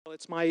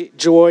It's my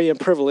joy and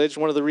privilege.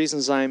 One of the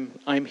reasons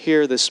I'm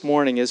here this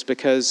morning is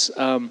because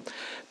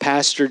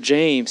Pastor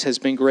James has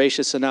been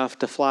gracious enough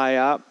to fly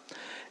up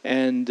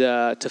and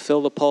to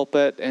fill the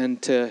pulpit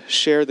and to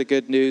share the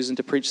good news and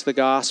to preach the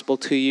gospel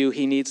to you.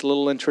 He needs a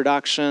little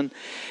introduction.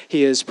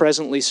 He is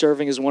presently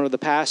serving as one of the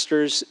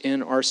pastors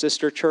in our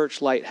sister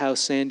church, Lighthouse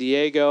San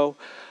Diego.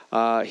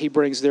 He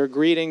brings their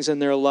greetings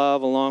and their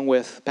love along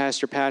with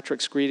Pastor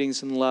Patrick's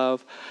greetings and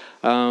love.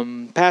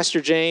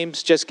 Pastor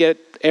James, just get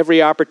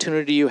every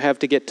opportunity you have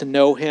to get to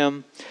know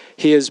him.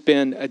 He has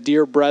been a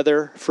dear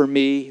brother for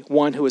me,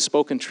 one who has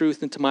spoken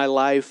truth into my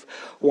life,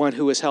 one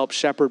who has helped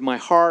shepherd my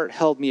heart,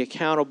 held me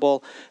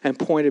accountable, and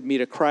pointed me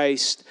to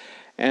Christ.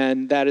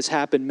 And that has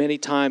happened many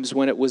times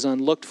when it was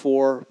unlooked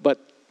for, but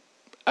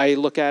I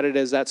look at it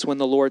as that's when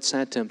the Lord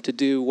sent him to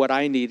do what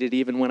I needed,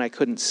 even when I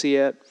couldn't see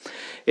it.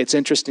 It's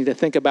interesting to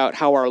think about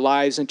how our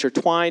lives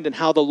intertwined and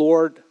how the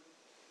Lord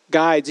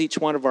guides each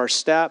one of our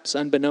steps.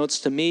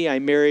 Unbeknownst to me, I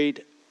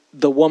married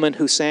the woman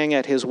who sang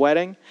at his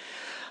wedding.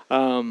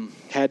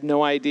 Had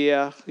no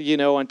idea,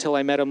 until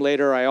I met him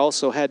later. I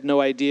also had no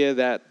idea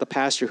that the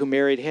pastor who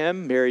married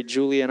him married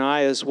Julie and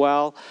I as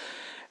well.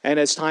 And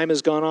as time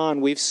has gone on,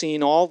 we've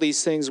seen all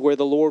these things where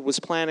the Lord was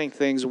planning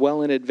things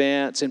well in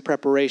advance in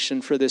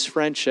preparation for this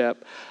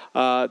friendship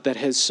that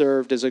has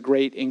served as a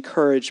great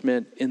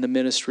encouragement in the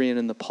ministry and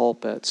in the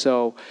pulpit.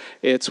 So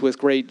it's with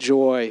great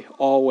joy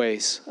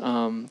always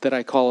that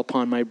I call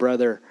upon my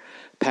brother,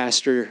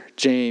 Pastor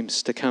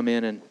James, to come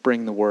in and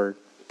bring the word.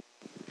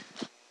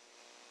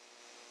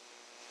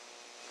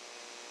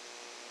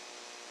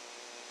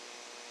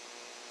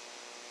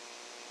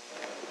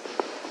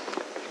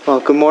 Well,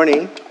 good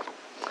morning.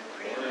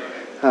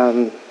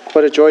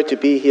 What a joy to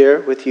be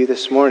here with you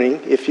this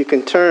morning. If you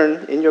can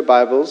turn in your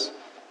Bibles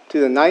to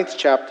the 9th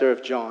chapter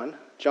of John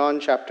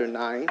chapter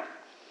 9.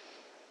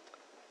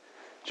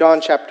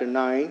 John chapter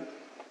 9.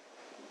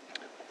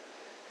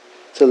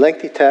 It's a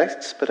lengthy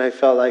text, but I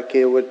felt like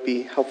it would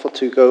be helpful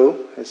to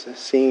go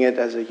seeing it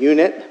as a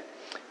unit.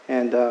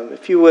 And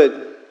if you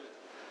would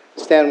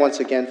stand once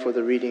again for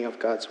the reading of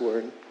God's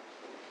Word.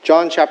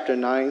 John chapter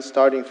 9,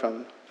 starting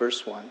from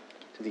verse 1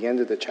 to the end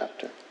of the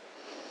chapter.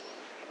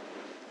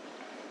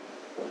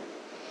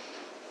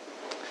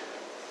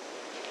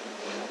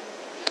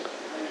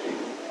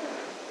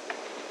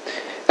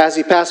 As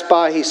he passed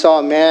by, he saw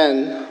a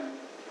man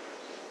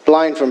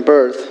blind from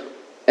birth.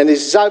 And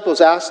his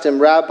disciples asked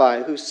him,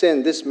 "Rabbi, who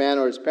sinned, this man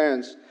or his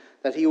parents,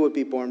 that he would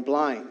be born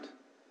blind?"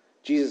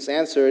 Jesus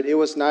answered, "It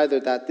was neither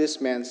that this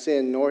man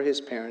sinned nor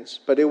his parents,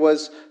 but it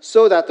was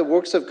so that the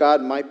works of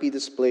God might be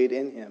displayed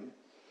in him.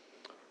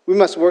 We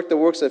must work the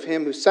works of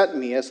him who sent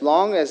me. As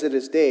long as it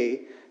is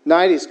day,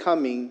 night is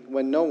coming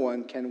when no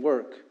one can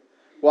work.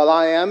 While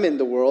I am in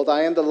the world,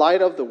 I am the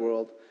light of the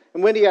world."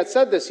 And when he had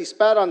said this, he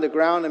spat on the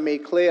ground and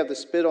made clay of the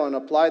spittle and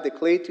applied the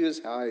clay to his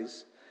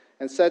eyes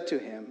and said to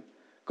him,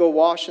 "Go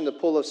wash in the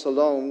pool of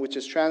Siloam," which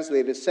is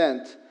translated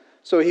sent.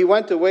 So he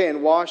went away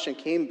and washed and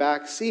came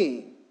back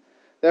seeing.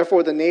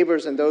 Therefore the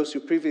neighbors and those who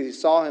previously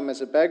saw him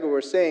as a beggar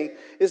were saying,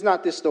 "Is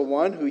not this the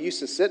one who used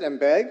to sit and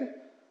beg?"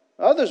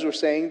 Others were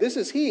saying, "This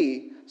is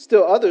he."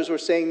 Still others were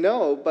saying,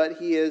 "No, but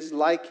he is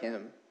like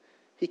him."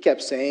 He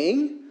kept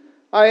saying,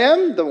 "I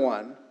am the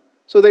one."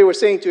 So they were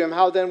saying to him,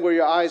 "How then were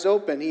your eyes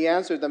open?" He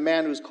answered, "The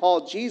man who is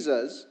called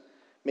Jesus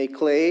made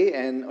clay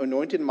and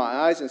anointed my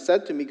eyes and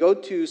said to me, 'Go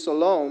to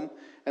Siloam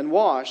and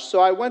wash.'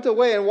 So I went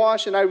away and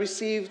washed, and I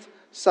received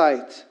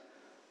sight."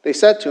 They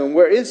said to him,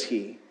 "Where is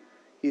he?"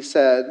 He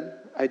said,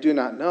 "I do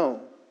not know."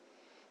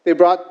 They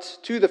brought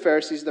to the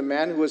Pharisees the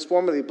man who was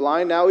formerly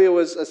blind. Now it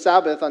was a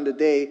Sabbath on the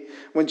day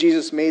when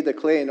Jesus made the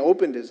clay and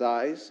opened his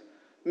eyes.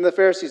 And the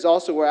Pharisees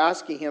also were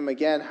asking him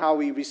again how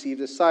he received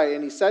his sight.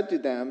 And he said to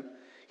them,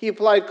 "He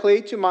applied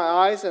clay to my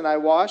eyes, and I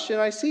washed, and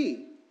I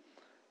see."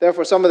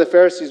 Therefore some of the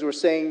Pharisees were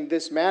saying,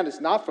 "This man is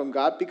not from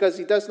God, because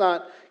he does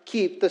not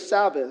keep the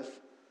Sabbath."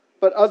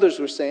 But others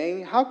were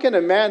saying, "How can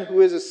a man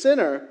who is a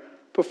sinner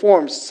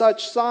perform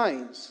such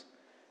signs?"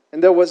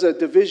 And there was a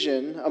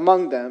division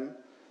among them.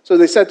 So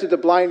they said to the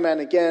blind man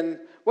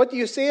again, "What do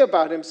you say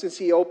about him, since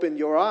he opened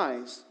your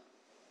eyes?"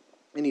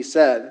 And he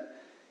said,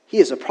 "He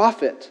is a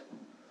prophet."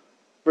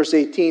 Verse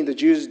 18, the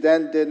Jews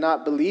then did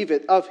not believe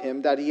it of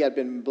him that he had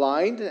been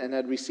blind and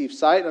had received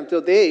sight, until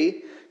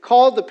they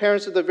called the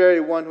parents of the very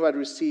one who had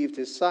received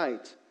his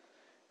sight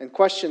and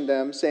questioned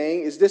them,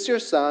 saying, "Is this your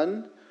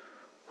son,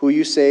 who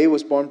you say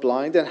was born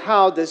blind? And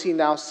how does he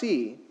now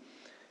see?"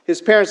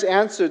 His parents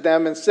answered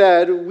them and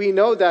said, "We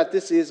know that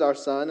this is our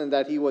son and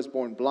that he was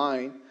born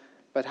blind,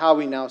 but how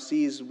he now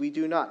sees we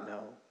do not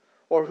know.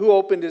 Or who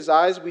opened his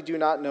eyes we do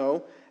not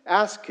know.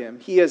 Ask him.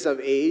 He is of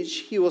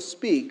age. He will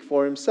speak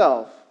for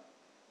himself."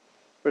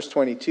 Verse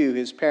 22,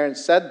 his parents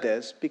said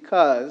this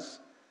because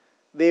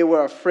they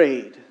were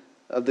afraid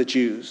of the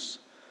Jews.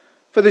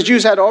 For the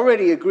Jews had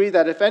already agreed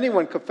that if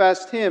anyone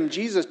confessed him,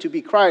 Jesus, to be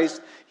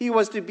Christ, he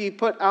was to be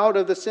put out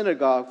of the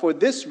synagogue. For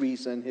this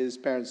reason, his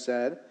parents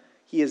said,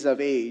 "He is of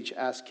age.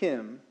 Ask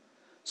him."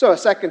 So a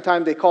second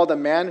time they called a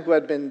man who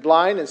had been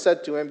blind and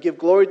said to him, "Give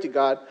glory to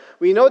God.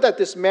 We know that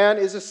this man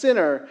is a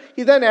sinner."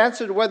 He then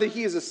answered, "Whether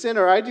he is a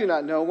sinner, I do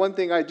not know. One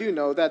thing I do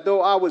know, that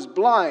though I was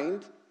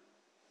blind,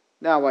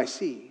 now I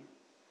see."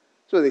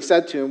 So they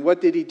said to him,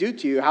 "What did he do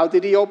to you? How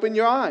did he open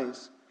your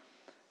eyes?"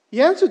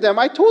 He answered them,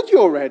 "I told you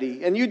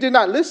already, and you did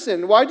not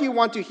listen. Why do you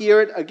want to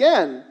hear it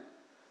again?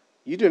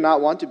 You do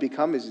not want to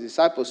become his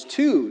disciples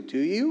too, do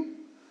you?"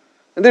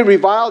 And they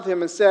reviled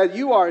him and said,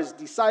 "You are his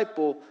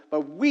disciple,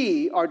 but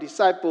we are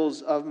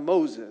disciples of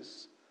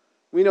Moses.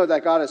 We know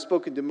that God has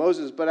spoken to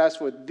Moses, but as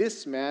for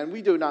this man,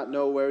 we do not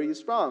know where he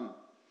is from."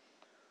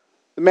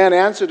 The man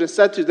answered and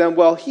said to them,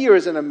 "Well, here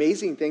is an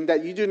amazing thing,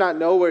 that you do not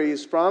know where he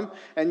is from,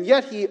 and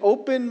yet he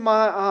opened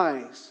my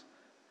eyes.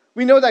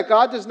 We know that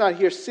God does not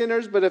hear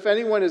sinners, but if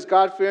anyone is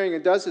God-fearing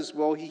and does his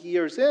will, he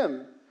hears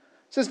him.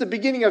 Since the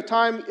beginning of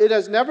time, it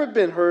has never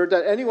been heard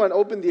that anyone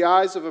opened the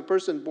eyes of a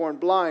person born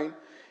blind.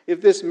 If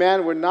this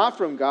man were not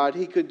from God,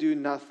 he could do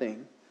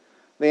nothing."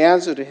 They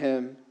answered to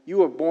him, "You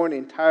were born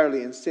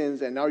entirely in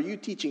sins, and are you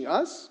teaching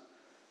us?"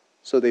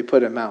 So they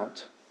put him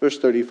out. Verse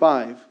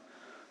 35.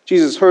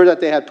 Jesus heard that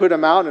they had put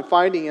him out, and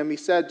finding him, he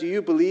said, "Do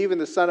you believe in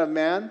the Son of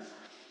Man?"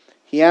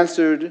 He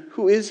answered,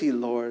 "Who is he,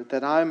 Lord,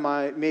 that I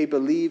may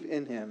believe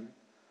in him?"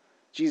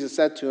 Jesus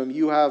said to him,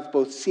 "You have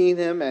both seen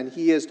him, and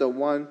he is the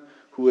one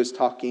who is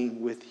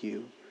talking with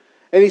you."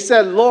 And he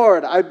said,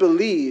 "Lord, I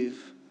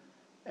believe."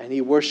 And he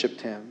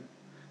worshipped him.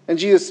 And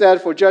Jesus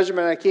said, "For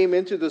judgment I came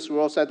into this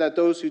world, so that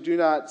those who do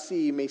not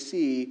see may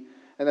see,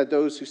 and that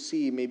those who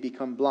see may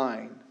become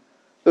blind."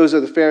 Those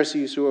of the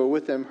Pharisees who were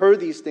with him heard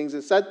these things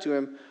and said to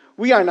him,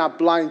 "We are not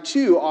blind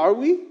too, are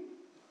we?"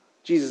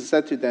 Jesus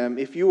said to them,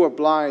 "If you were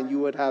blind, you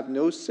would have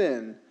no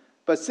sin.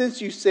 But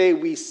since you say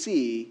we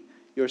see,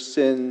 your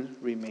sin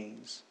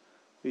remains."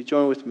 Will you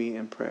join with me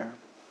in prayer?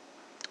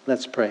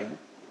 Let's pray.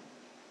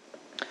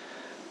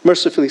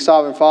 Mercifully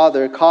sovereign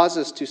Father, cause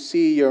us to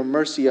see your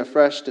mercy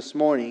afresh this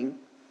morning,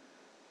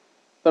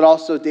 but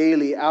also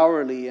daily,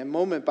 hourly, and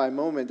moment by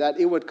moment, that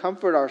it would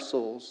comfort our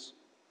souls,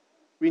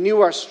 renew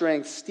our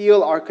strength,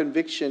 steel our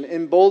conviction,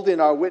 embolden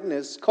our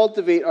witness,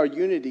 cultivate our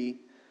unity,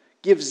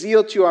 give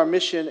zeal to our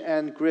mission,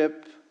 and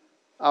grip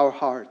our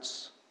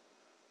hearts.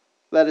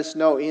 Let us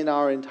know in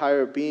our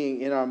entire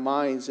being, in our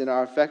minds, in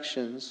our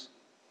affections,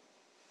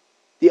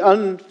 the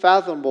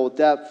unfathomable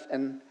depth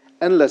and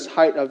endless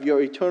height of your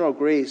eternal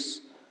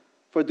grace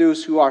for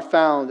those who are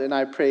found, and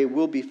I pray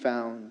will be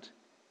found,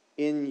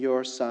 in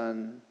your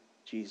Son,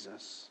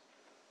 Jesus.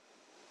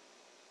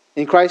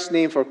 In Christ's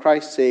name, for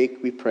Christ's sake,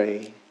 we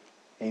pray.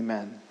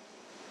 Amen.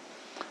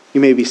 You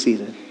may be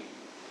seated.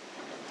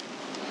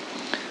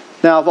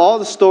 Now, of all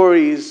the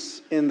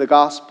stories in the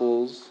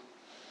Gospels,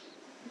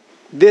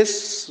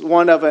 this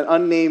one of an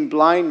unnamed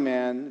blind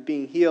man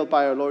being healed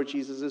by our Lord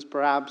Jesus is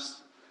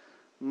perhaps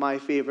my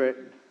favorite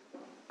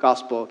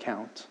Gospel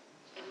account.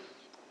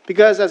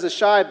 Because as a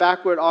shy,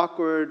 backward,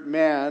 awkward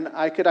man,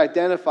 I could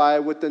identify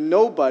with the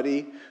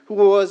nobody who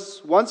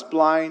was once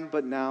blind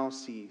but now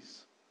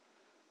sees.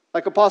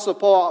 Like Apostle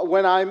Paul,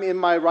 when I'm in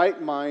my right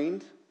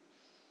mind,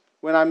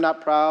 when I'm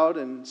not proud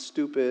and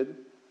stupid,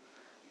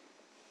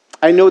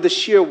 I know the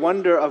sheer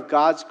wonder of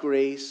God's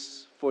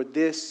grace for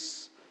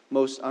this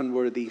most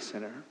unworthy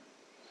sinner.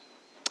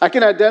 I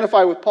can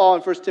identify with Paul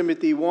in 1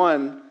 Timothy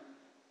 1,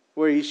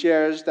 where he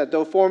shares that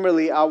though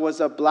formerly I was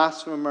a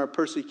blasphemer,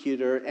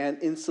 persecutor,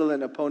 and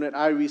insolent opponent,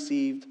 I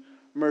received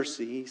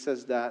mercy. He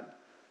says that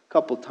a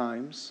couple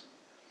times.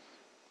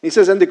 He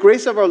says, "And the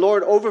grace of our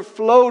Lord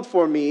overflowed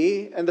for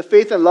me, and the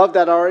faith and love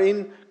that are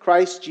in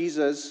Christ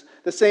Jesus.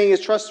 The saying is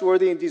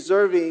trustworthy and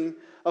deserving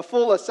of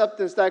full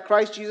acceptance, that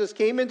Christ Jesus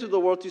came into the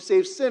world to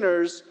save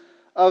sinners,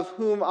 of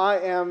whom I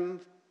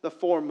am the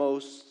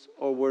foremost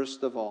or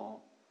worst of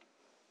all.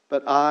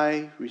 But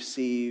I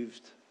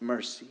received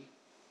mercy."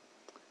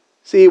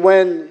 See,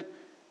 when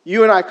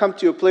you and I come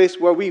to a place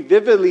where we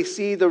vividly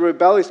see the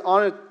rebellious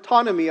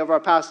autonomy of our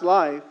past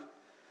life,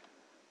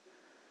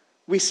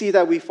 we see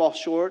that we fall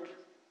short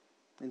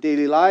in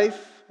daily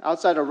life,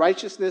 outside of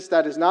righteousness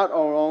that is not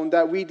our own,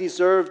 that we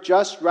deserve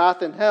just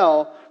wrath and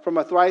hell from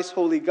a thrice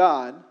holy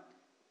God.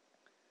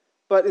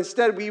 But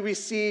instead we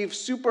receive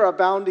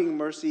superabounding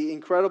mercy,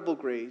 incredible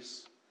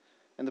grace,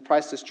 and the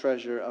priceless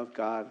treasure of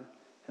God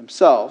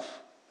Himself.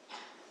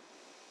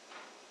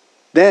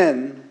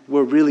 Then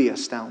we're really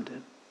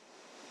astounded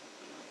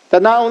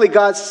that not only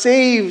God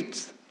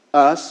saved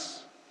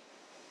us,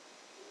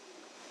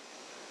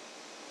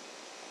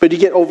 but you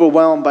get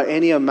overwhelmed by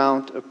any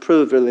amount of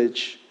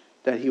privilege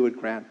that He would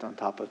grant on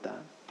top of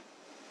that.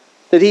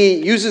 That He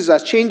uses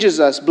us, changes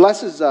us,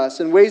 blesses us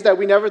in ways that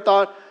we never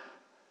thought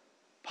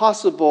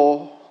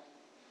possible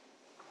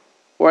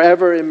or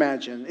ever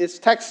imagined. It's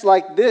texts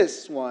like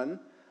this one,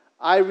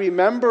 I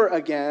remember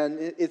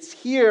again, it's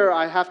here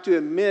I have to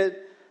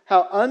admit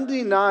how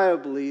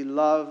undeniably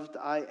loved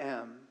I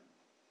am,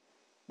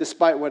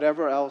 despite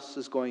whatever else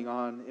is going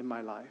on in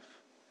my life.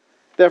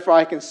 Therefore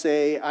I can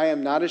say, I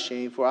am not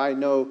ashamed, for I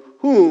know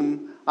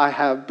whom I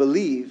have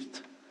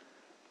believed.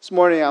 This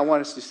morning, I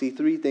want us to see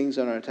three things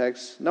in our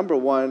text. Number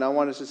one, I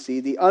want us to see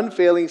the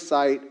unfailing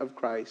sight of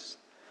Christ.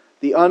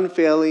 The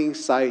unfailing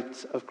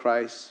sight of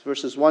Christ.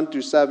 Verses 1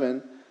 through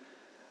 7.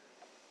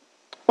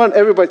 I want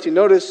everybody to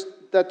notice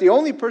that the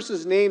only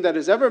person's name that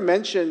is ever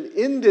mentioned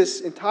in this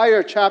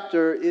entire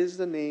chapter is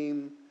the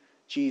name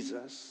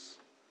Jesus.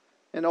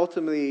 And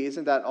ultimately,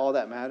 isn't that all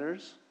that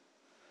matters?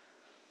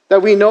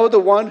 That we know the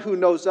one who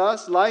knows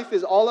us. Life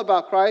is all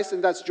about Christ,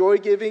 and that's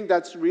joy-giving,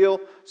 that's real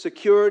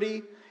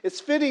security. It's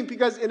fitting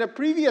because in a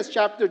previous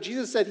chapter,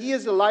 Jesus said he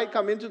is the light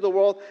come into the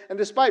world, and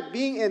despite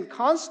being in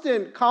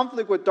constant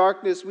conflict with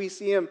darkness, we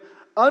see him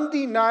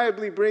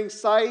undeniably bring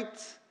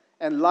sight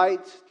and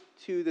light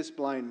to this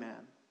blind man.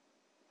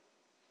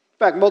 In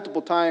fact,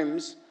 multiple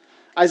times,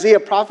 Isaiah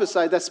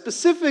prophesied that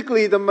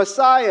specifically the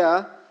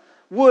Messiah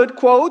would,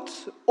 quote,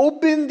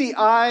 open the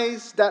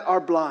eyes that are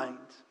blind.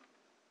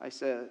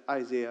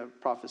 Isaiah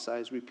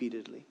prophesies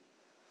repeatedly.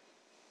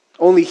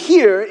 Only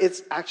here,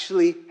 it's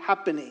actually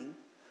happening.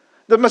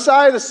 The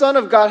Messiah, the Son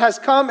of God, has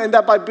come, and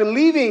that by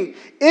believing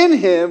in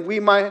him,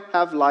 we might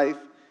have life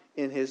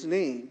in his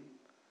name.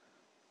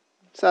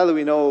 Sadly,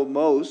 we know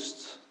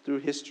most, through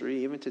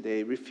history, even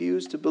today,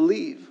 refuse to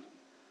believe.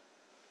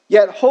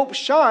 Yet hope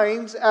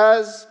shines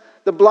as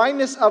the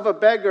blindness of a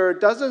beggar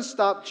doesn't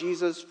stop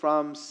Jesus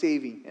from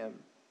saving him.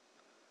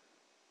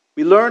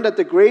 We learn that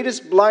the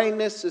greatest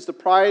blindness is the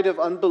pride of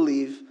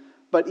unbelief,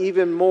 but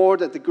even more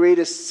that the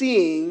greatest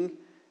seeing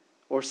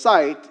or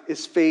sight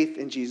is faith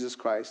in Jesus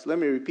Christ. Let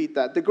me repeat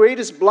that. The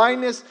greatest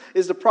blindness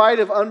is the pride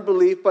of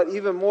unbelief, but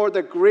even more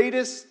the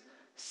greatest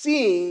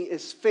seeing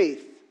is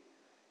faith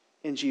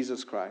in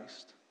Jesus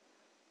Christ.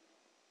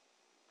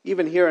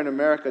 Even here in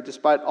America,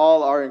 despite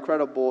all our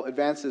incredible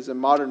advances in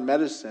modern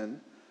medicine,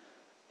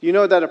 do you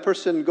know that a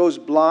person goes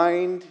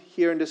blind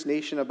here in this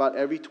nation about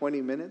every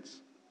 20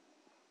 minutes?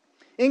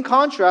 In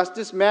contrast,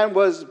 this man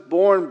was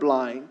born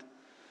blind.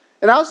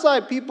 And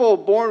outside, people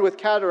born with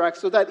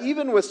cataracts, so that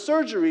even with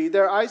surgery,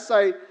 their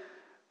eyesight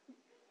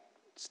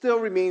still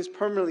remains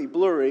permanently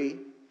blurry.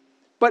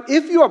 But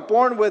if you are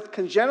born with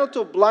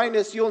congenital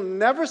blindness, you'll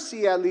never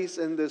see, at least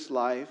in this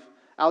life,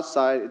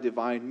 outside a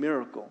divine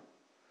miracle.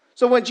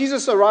 So when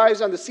Jesus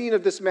arrives on the scene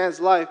of this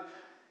man's life,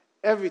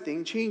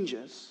 everything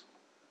changes.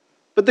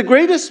 But the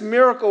greatest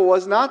miracle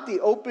was not the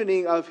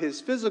opening of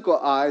his physical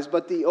eyes,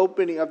 but the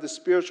opening of the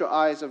spiritual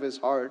eyes of his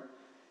heart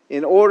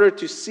in order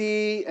to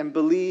see and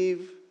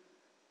believe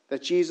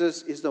that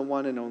Jesus is the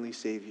one and only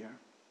Savior.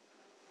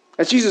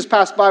 As Jesus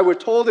passed by, we're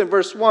told in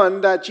verse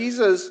 1 that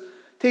Jesus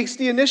takes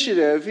the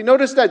initiative. You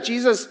notice that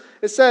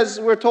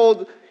we're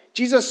told,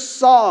 Jesus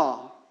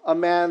saw a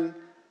man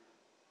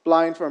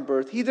blind from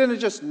birth. He didn't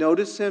just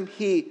notice him,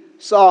 he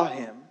saw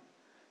him.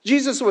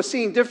 Jesus was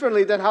seeing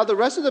differently than how the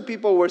rest of the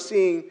people were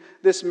seeing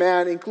this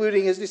man,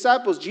 including his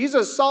disciples.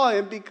 Jesus saw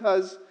him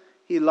because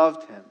he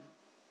loved him.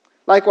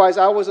 Likewise,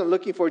 I wasn't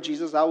looking for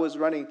Jesus. I was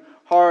running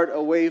hard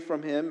away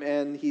from him,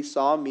 and he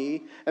saw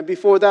me. And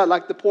before that,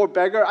 like the poor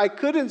beggar, I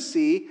couldn't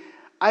see.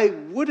 I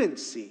wouldn't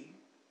see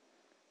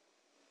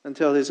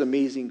until his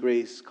amazing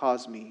grace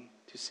caused me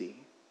to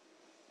see.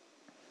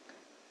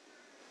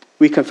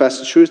 We confess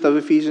the truth of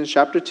Ephesians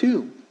chapter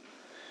 2.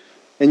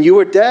 And you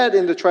were dead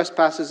in the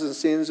trespasses and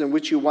sins in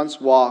which you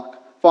once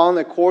walked, following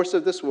the course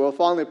of this world,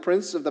 following the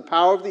prince of the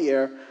power of the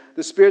air,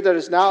 the spirit that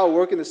is now at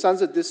work in the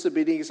sons of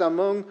disobedience,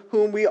 among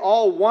whom we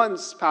all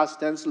once, past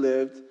tense,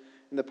 lived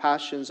in the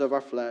passions of our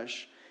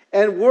flesh,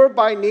 and were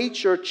by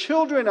nature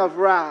children of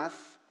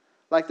wrath,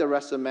 like the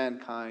rest of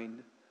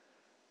mankind.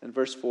 And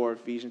verse 4,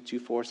 Ephesians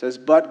 2:4 says,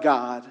 But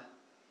God,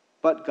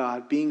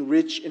 being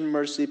rich in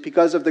mercy,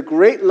 because of the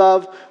great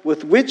love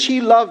with which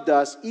he loved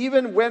us,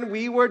 even when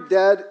we were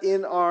dead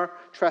in our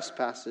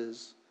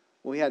trespasses,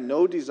 when we had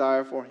no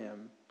desire for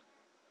him,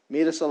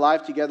 made us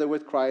alive together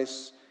with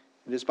Christ.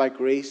 It is by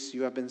grace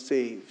you have been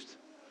saved.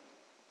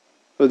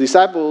 The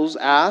disciples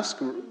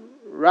asked,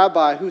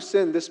 Rabbi, who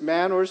sinned, this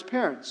man or his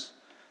parents,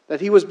 that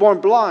he was born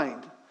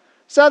blind?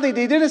 Sadly,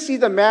 they didn't see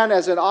the man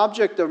as an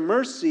object of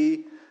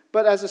mercy,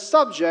 but as a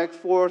subject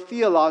for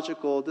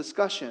theological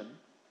discussion.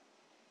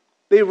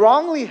 They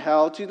wrongly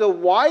held to the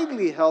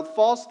widely held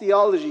false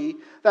theology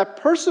that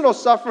personal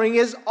suffering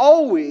is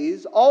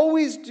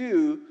always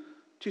due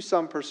to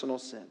some personal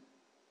sin.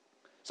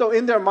 So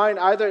in their mind,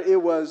 either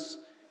it was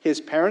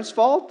his parents'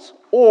 fault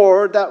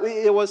or that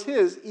it was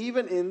his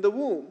even in the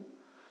womb.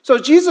 So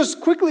Jesus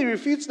quickly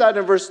refutes that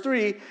in verse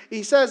 3.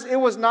 He says it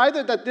was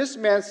neither that this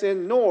man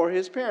sinned nor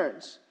his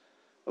parents.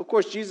 Of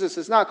course, Jesus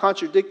is not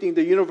contradicting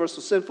the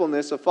universal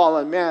sinfulness of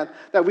fallen man,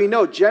 that we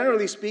know,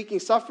 generally speaking,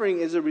 suffering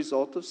is a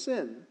result of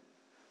sin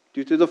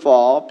due to the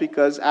fall,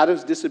 because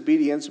Adam's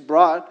disobedience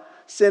brought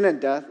sin and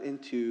death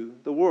into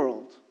the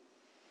world.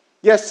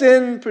 Yes,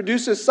 sin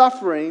produces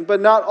suffering, but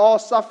not all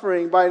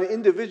suffering by an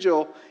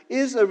individual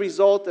is a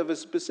result of a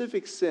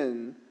specific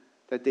sin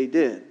that they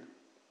did.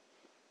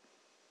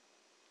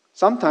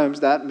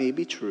 Sometimes that may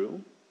be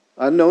true,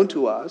 unknown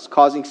to us,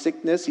 causing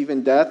sickness,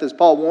 even death, as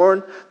Paul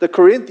warned the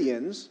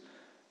Corinthians,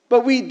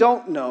 but we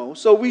don't know.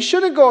 So we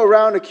shouldn't go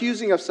around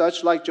accusing of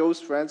such like Job's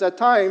friends. At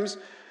times,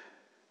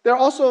 there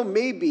also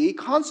may be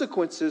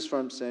consequences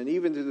from sin,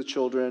 even to the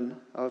children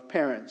of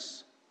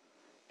parents.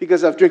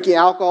 Because of drinking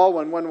alcohol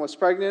when one was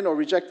pregnant, or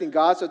rejecting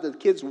God so that the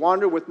kids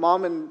wander with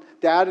mom and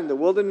dad in the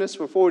wilderness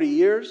for 40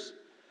 years,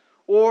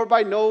 or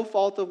by no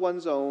fault of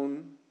one's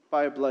own,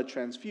 by a blood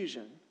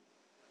transfusion.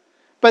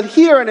 But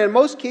here, and in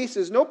most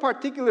cases, no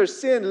particular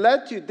sin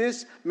led to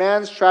this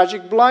man's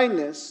tragic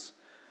blindness.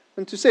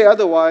 And to say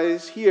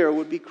otherwise here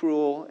would be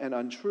cruel and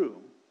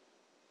untrue.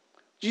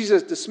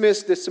 Jesus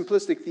dismissed this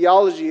simplistic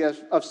theology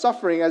of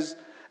suffering as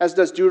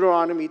does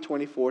Deuteronomy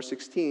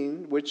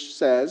 24:16, which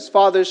says,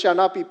 "Fathers shall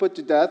not be put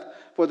to death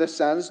for their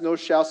sons, nor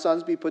shall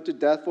sons be put to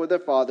death for their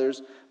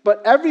fathers,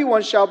 but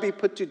everyone shall be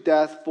put to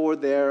death for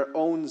their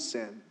own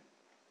sin."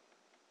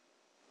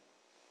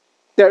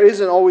 There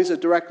isn't always a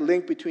direct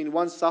link between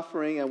one's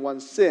suffering and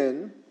one's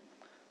sin.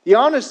 The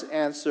honest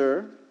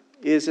answer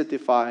is it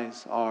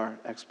defies our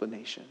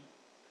explanation.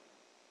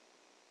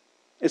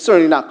 It's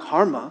certainly not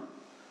karma.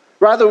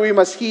 Rather, we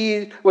must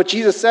heed what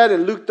Jesus said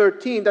in Luke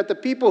 13, that the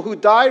people who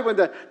died when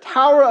the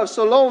Tower of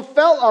Siloam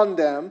fell on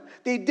them,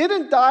 they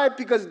didn't die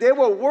because they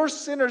were worse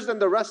sinners than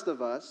the rest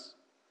of us.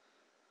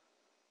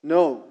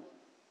 No.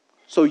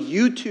 So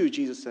you too,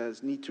 Jesus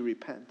says, need to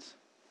repent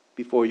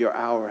before your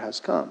hour has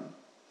come,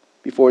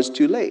 before it's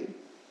too late.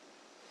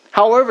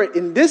 However,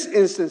 in this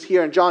instance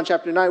here in John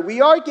chapter 9, we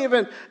are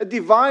given a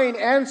divine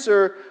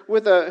answer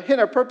with a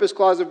hint of purpose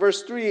clause in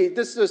verse 3.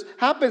 This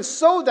happens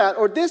so that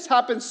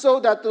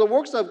the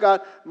works of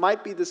God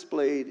might be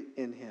displayed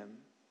in him.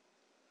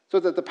 So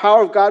that the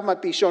power of God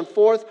might be shown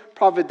forth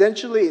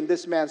providentially in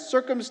this man's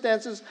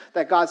circumstances,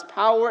 that God's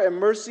power and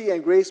mercy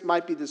and grace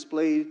might be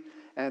displayed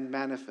and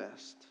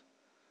manifest.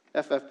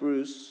 F.F.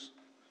 Bruce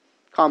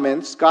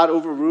comments, God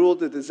overruled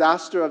the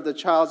disaster of the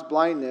child's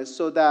blindness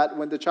so that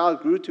when the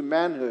child grew to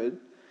manhood,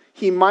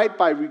 he might,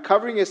 by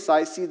recovering his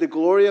sight, see the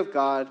glory of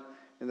God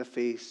in the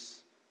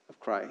face of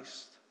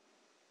Christ.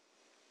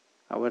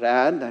 I would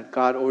add that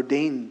God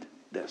ordained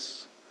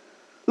this.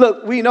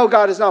 Look, we know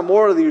God is not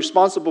morally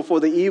responsible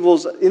for the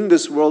evils in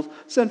this world.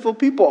 Sinful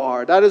people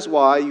are. That is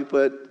why you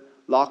put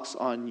locks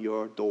on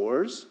your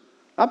doors.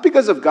 Not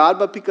because of God,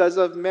 but because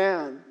of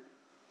man.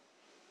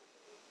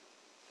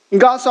 In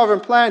God's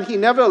sovereign plan, he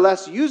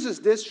nevertheless uses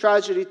this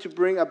tragedy to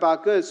bring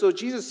about good. So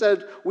Jesus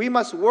said, we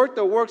must work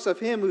the works of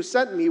him who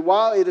sent me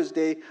while it is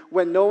day,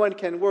 when no one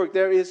can work.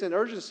 There is an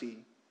urgency,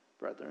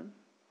 brethren.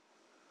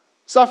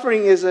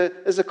 Suffering is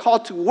a call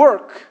to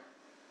work,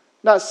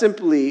 not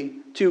simply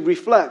to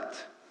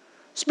reflect.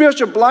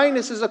 Spiritual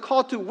blindness is a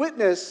call to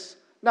witness,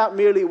 not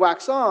merely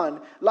wax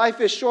on. Life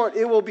is short.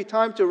 It will be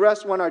time to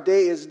rest when our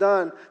day is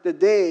done. The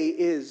day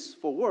is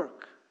for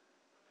work.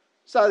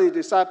 Sadly, the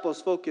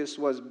disciples' focus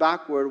was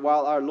backward,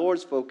 while our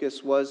Lord's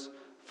focus was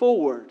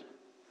forward.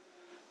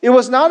 It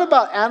was not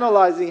about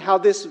analyzing how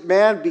this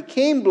man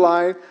became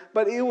blind,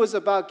 but it was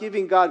about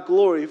giving God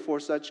glory for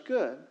such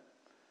good.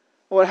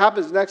 What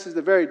happens next is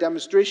the very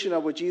demonstration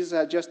of what Jesus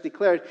had just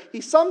declared.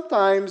 He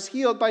sometimes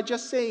healed by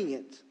just saying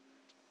it.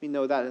 We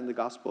know that in the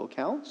gospel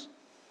accounts.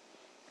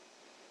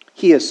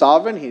 He is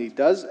sovereign. He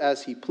does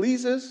as he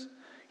pleases.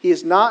 He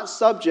is not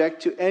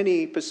subject to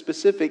any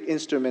specific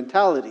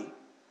instrumentality.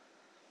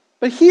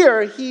 But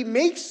here, he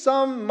makes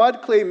some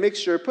mud clay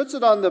mixture, puts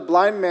it on the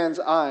blind man's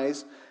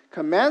eyes,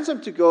 commands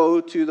him to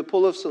go to the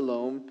pool of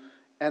Siloam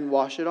and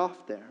wash it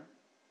off there.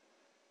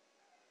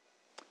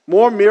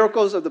 More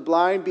miracles of the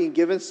blind being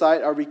given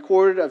sight are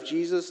recorded of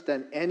Jesus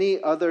than any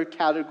other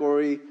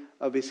category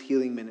of his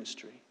healing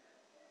ministry.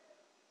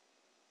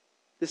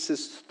 This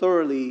is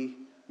thoroughly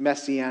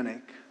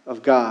messianic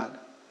of God.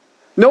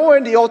 Nowhere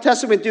in the Old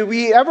Testament do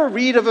we ever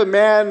read of a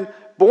man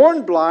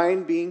born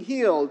blind being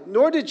healed,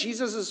 nor did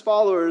Jesus'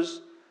 followers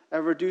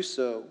ever do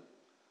so.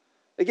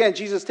 Again,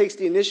 Jesus takes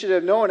the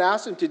initiative. No one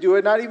asked him to do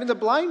it. Not even the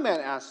blind man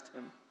asked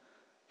him.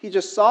 He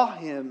just saw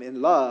him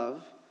in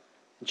love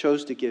and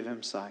chose to give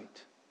him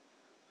sight.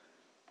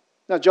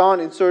 Now, John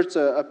inserts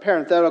a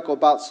parenthetical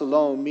about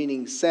Siloam,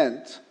 meaning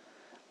sent.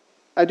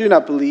 I do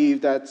not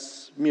believe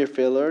that's mere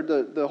filler.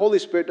 The Holy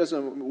Spirit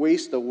doesn't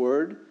waste a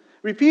word.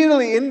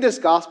 Repeatedly in this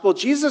gospel,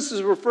 Jesus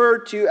is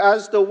referred to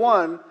as the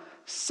one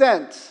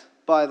sent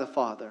by the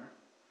Father.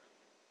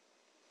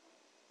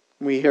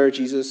 We hear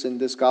Jesus in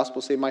this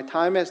gospel say, my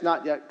time has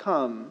not yet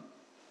come.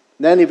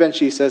 Then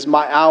eventually he says,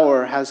 my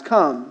hour has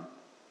come.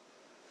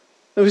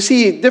 And we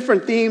see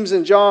different themes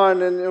in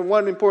John, and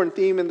one important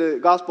theme in the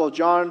gospel of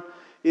John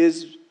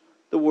is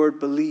the word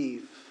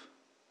believe.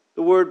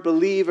 The word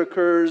believe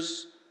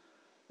occurs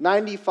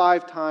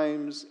 95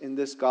 times in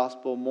this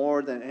gospel,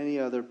 more than any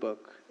other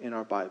book in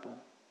our Bible.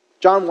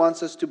 John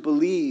wants us to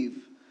believe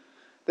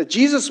that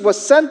Jesus was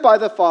sent by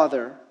the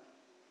Father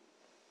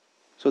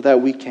so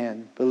that we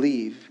can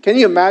believe. Can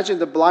you imagine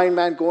the blind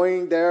man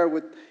going there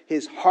with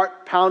his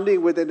heart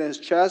pounding within his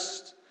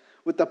chest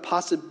with the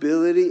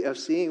possibility of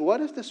seeing,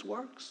 what if this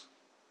works?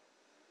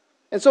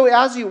 And so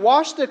as he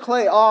washed the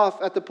clay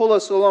off at the pool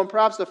of Siloam,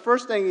 perhaps the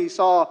first thing he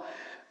saw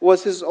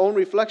was his own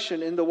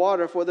reflection in the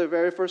water for the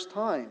very first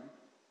time.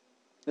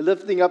 And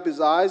lifting up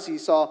his eyes, he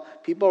saw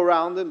people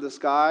around him, the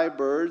sky,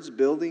 birds,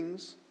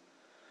 buildings.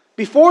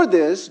 Before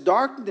this,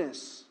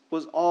 darkness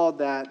was all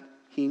that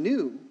he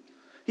knew.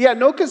 He had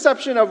no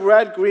conception of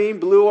red, green,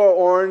 blue, or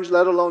orange,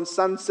 let alone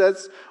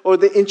sunsets or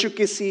the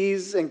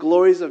intricacies and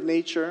glories of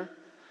nature.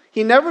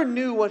 He never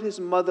knew what his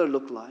mother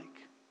looked like.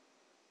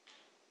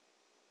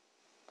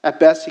 At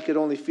best, he could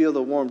only feel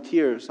the warm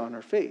tears on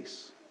her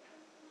face.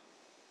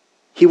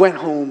 He went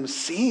home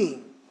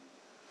seeing.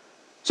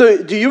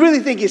 So do you really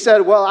think he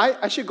said, well,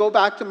 I should go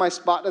back to my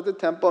spot at the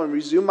temple and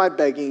resume my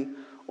begging,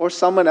 or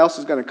someone else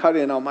is going to cut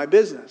in on my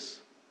business?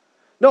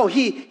 No,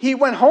 he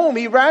went home,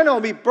 he ran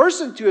home, he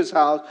burst into his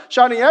house,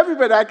 shouting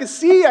everybody, I can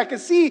see, I can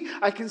see,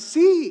 I can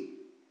see.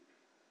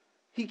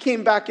 He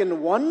came back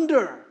in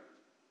wonder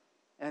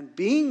and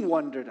being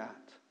wondered at.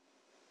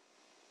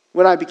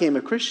 When I became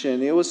a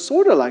Christian, it was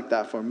sort of like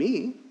that for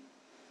me.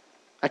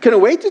 I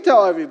couldn't wait to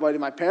tell everybody,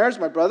 my parents,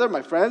 my brother,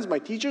 my friends, my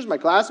teachers, my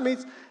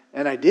classmates,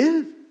 and I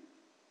did.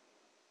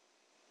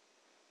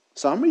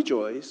 Some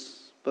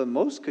rejoice, but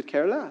most could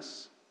care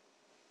less.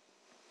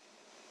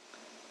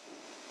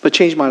 But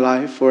changed my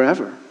life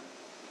forever.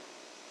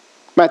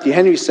 Matthew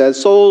Henry said,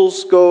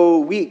 souls go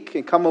weak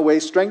and come away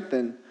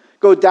strengthened.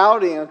 Go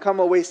doubting and come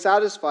away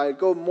satisfied.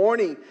 Go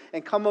mourning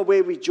and come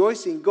away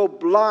rejoicing. Go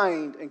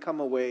blind and come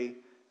away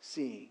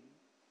seeing.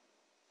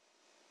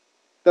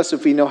 Thus,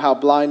 if we know how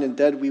blind and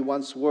dead we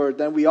once were,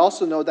 then we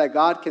also know that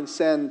God can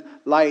send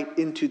light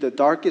into the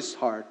darkest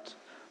heart,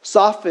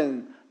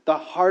 soften the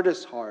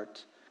hardest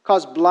heart,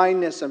 cause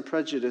blindness and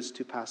prejudice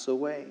to pass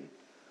away.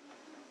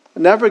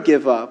 Never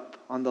give up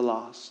on the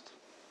lost.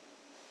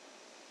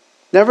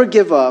 Never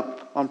give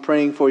up on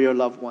praying for your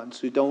loved ones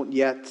who don't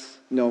yet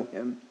know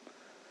Him.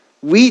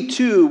 We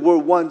too were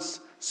once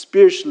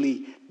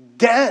spiritually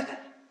dead,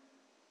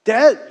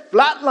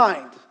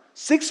 flatlined,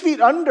 6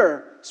 feet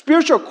under,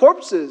 spiritual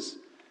corpses.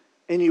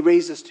 And He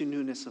raised us to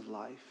newness of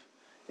life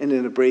in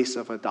an embrace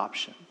of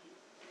adoption.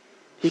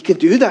 He can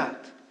do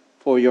that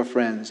for your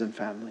friends and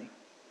family.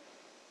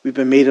 We've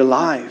been made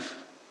alive.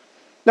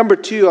 Number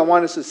 2, I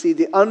want us to see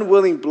the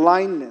unwilling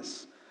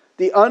blindness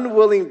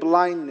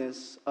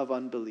of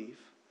unbelief.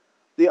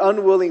 The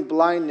unwilling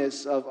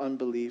blindness of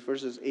unbelief,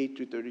 verses 8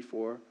 through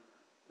 34,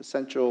 the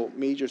central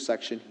major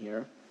section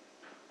here.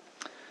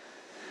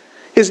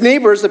 His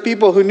neighbors, the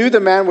people who knew the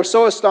man, were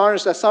so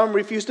astonished that some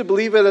refused to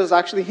believe it was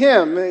actually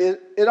him.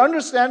 It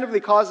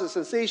understandably caused a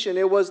sensation.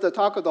 It was the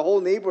talk of the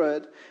whole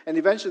neighborhood and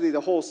eventually the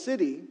whole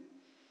city.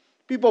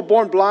 People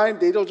born blind,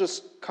 they don't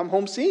just come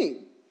home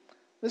seeing.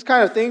 This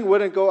kind of thing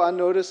wouldn't go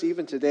unnoticed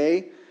even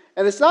today.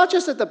 And it's not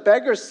just that the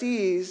beggar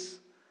sees,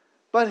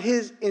 but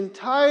his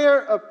entire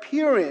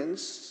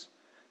appearance,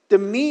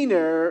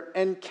 demeanor,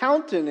 and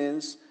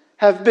countenance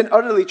have been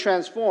utterly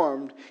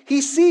transformed. He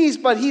sees,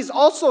 but he's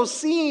also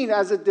seen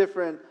as a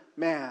different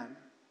man.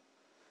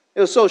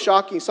 It was so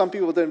shocking, some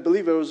people didn't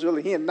believe it was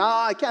really him.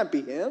 Nah, it can't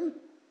be him.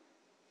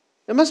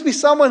 It must be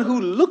someone who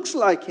looks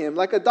like him,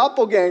 like a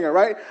doppelganger,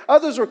 right?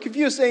 Others were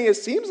confused, saying it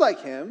seems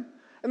like him.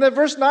 And then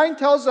verse 9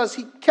 tells us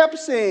he kept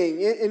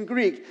saying in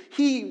Greek,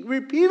 he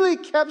repeatedly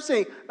kept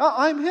saying, oh,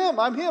 I'm him,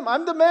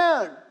 I'm the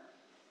man.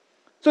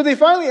 So they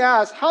finally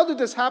asked, how did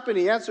this happen?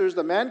 He answers,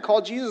 the man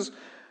called Jesus,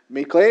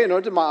 made clay,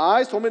 anointed my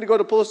eyes, told me to go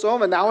to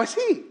Pull-a-Som, and now I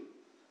see.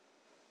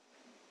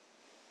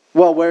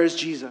 Well, where is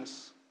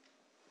Jesus?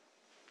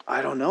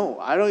 I don't know.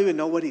 I don't even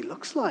know what he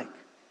looks like.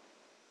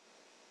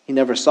 He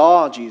never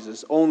saw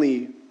Jesus,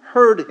 only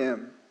heard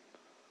him.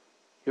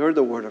 He heard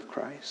the word of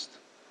Christ.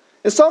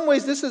 In some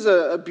ways, this is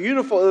a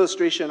beautiful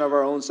illustration of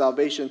our own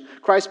salvation.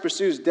 Christ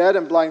pursues dead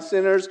and blind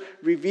sinners,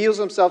 reveals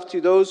himself to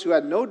those who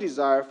had no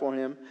desire for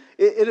him.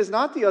 It is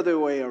not the other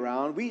way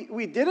around.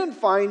 We didn't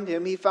find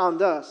him, he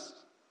found us,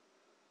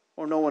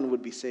 or no one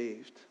would be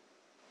saved.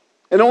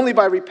 And only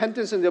by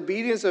repentance and the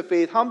obedience of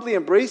faith, humbly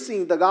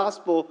embracing the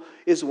gospel,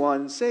 is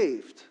one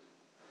saved.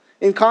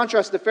 In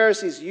contrast, the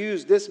Pharisees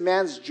used this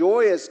man's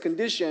joyous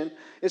condition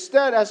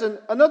instead as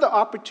another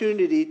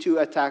opportunity to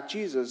attack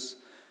Jesus.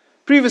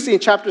 Previously in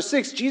chapter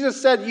 6, Jesus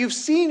said, you've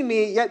seen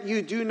me, yet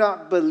you do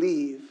not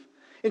believe.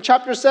 In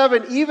chapter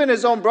 7, even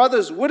his own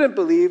brothers wouldn't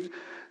believe,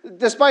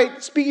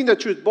 despite speaking the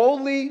truth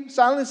boldly,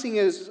 silencing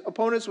his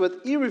opponents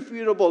with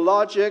irrefutable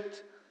logic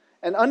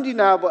and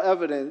undeniable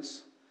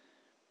evidence.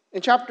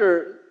 In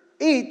chapter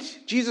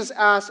 8, Jesus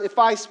asked, if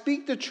I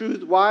speak the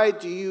truth, why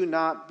do you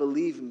not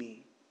believe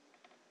me?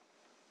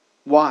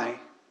 Why?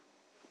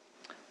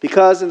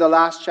 Because in the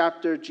last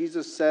chapter,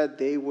 Jesus said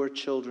they were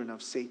children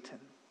of Satan.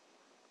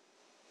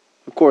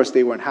 Of course,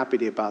 they weren't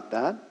happy about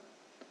that.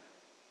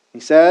 He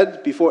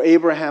said, before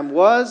Abraham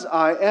was,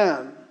 I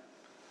am.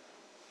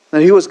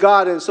 And he was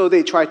God, and so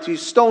they tried to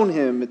stone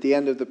him at the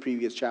end of the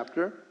previous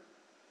chapter.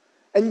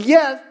 And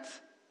yet,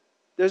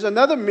 there's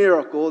another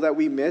miracle that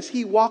we miss.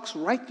 He walks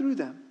right through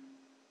them.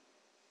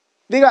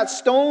 They got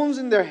stones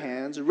in their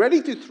hands,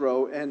 ready to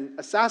throw and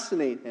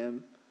assassinate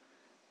him,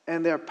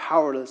 and they're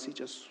powerless. He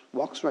just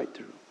walks right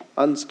through,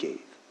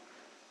 unscathed.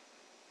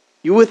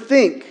 You would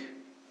think,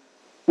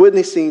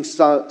 witnessing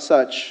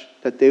such,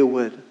 that they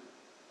would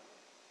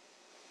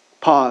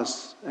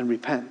pause and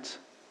repent.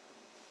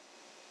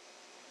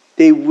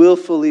 They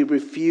willfully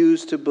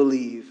refuse to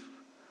believe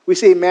We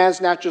say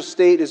man's natural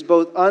state is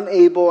both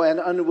unable and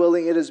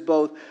unwilling. It is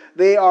both.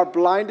 They are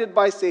blinded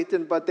by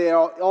Satan, but they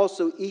are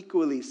also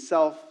equally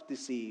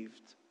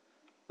self-deceived,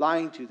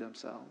 lying to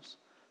themselves.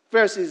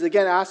 Pharisees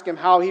again ask him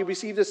how he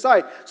received his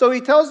sight. So he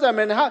tells them,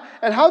 and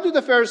how do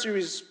the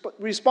Pharisees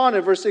respond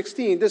in verse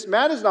 16? This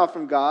man is not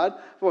from God,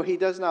 for he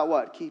does not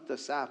what? Keep the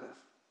Sabbath.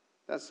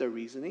 That's their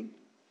reasoning.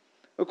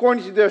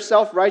 According to their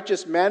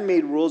self-righteous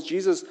man-made rules,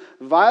 Jesus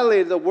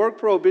violated the work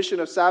prohibition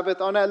of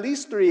Sabbath on at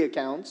least 3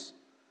 accounts.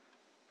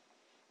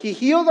 He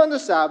healed on the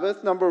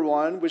Sabbath, number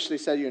 1, which they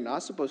said you're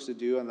not supposed to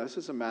do unless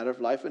it's a matter of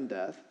life and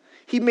death.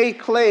 He made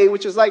clay,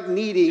 which is like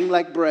kneading,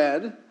 like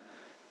bread,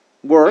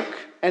 work.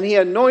 And he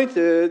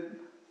anointed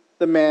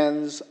the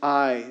man's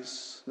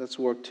eyes. That's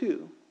work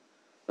too.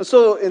 And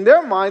so in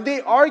their mind, they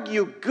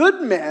argue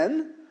good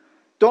men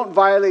don't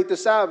violate the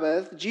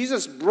Sabbath.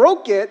 Jesus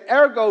broke it,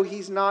 ergo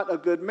he's not a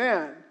good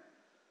man.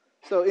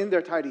 So in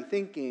their tidy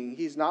thinking,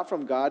 he's not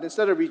from God.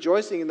 Instead of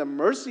rejoicing in the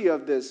mercy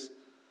of this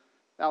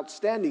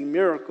outstanding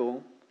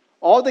miracle,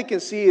 all they can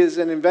see is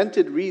an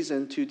invented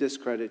reason to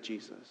discredit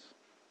Jesus.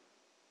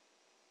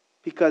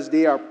 Because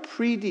they are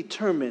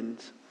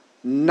predetermined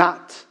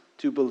not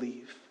to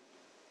believe.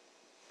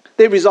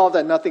 They resolve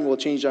that nothing will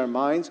change our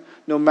minds,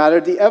 no matter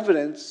the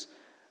evidence.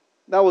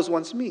 That was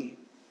once me.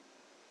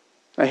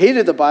 I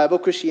hated the Bible,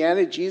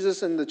 Christianity,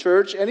 Jesus, and the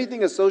church,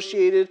 anything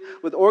associated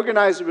with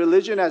organized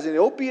religion as an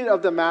opiate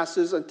of the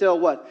masses until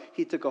what?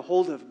 He took a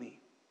hold of me.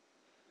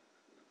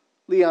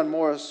 Leon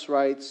Morris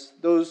writes,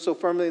 those so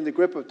firmly in the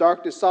grip of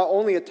darkness saw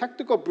only a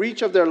technical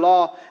breach of their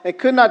law and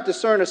could not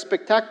discern a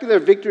spectacular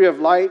victory of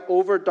light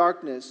over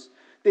darkness.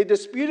 They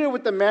disputed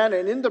with the man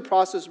and in the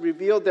process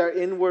revealed their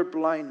inward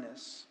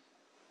blindness.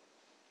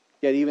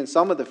 Yet even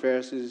some of the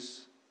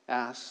Pharisees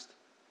asked,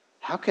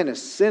 how can a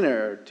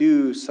sinner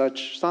do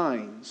such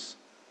signs?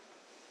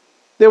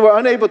 They were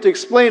unable to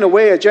explain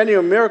away a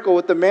genuine miracle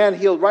with the man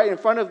healed right in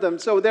front of them.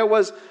 So there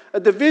was a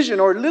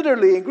division, or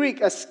literally in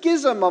Greek, a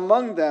schism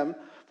among them.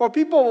 For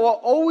people will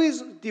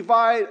always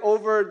divide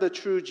over the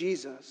true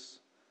Jesus.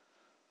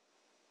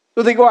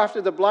 So they go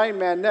after the blind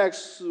man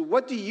next.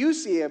 What do you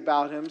see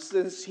about him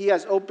since he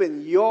has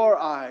opened your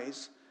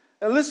eyes?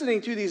 And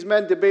listening to these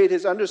men debate,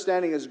 his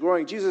understanding is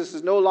growing. Jesus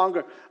is no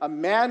longer a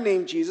man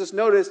named Jesus.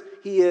 Notice,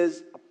 he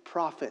is a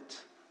prophet.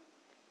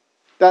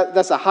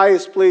 That's the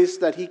highest place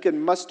that he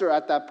can muster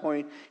at that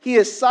point. He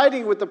is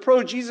siding with the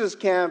pro-Jesus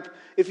camp,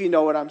 if you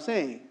know what I'm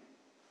saying.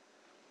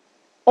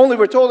 Only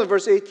we're told in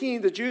verse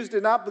 18, the Jews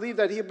did not believe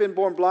that he had been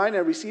born blind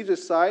and received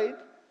his sight.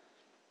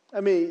 I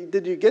mean,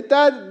 did you get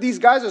that? These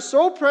guys are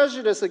so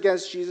prejudiced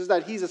against Jesus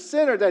that he's a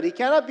sinner, that he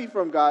cannot be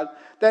from God,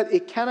 that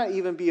it cannot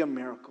even be a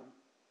miracle.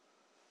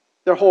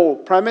 Their whole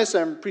premise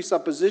and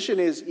presupposition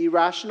is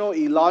irrational,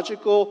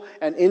 illogical,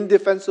 and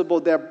indefensible.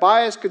 Their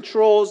bias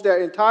controls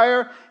their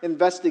entire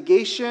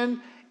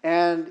investigation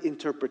and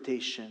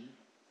interpretation,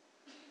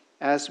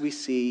 as we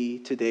see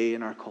today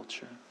in our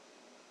culture.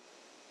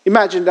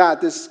 Imagine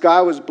that. This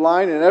guy was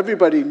blind and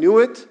everybody knew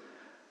it.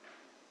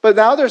 But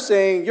now they're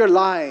saying, you're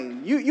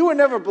lying. You were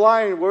never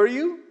blind, were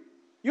you?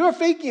 You were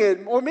faking it.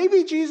 Or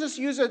maybe Jesus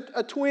used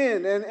a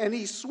twin and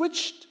he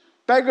switched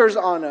beggars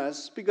on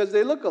us because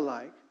they look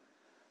alike.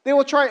 They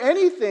will try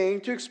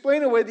anything to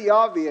explain away the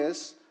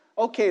obvious.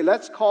 Okay,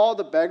 let's call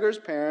the beggar's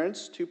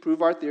parents to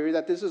prove our theory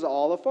that this is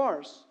all a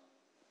farce.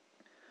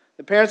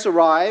 The parents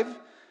arrive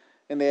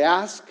and they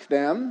ask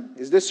them,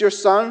 is this your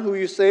son who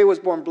you say was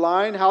born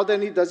blind? How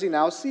then does he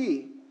now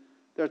see?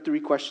 There are 3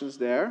 questions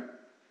there.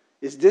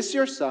 Is this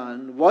your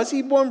son? Was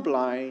he born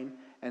blind?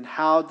 And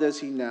how does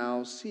he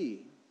now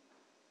see?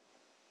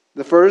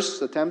 The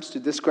first attempts to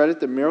discredit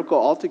the miracle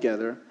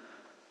altogether.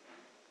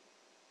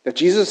 That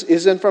Jesus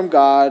isn't from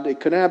God. It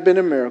couldn't have been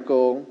a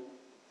miracle.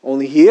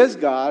 Only he is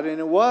God, and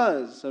it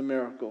was a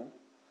miracle.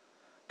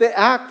 They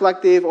act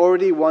like they've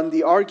already won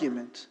the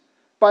argument.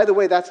 By the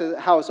way, that's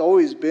how it's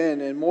always been,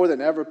 and more than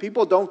ever.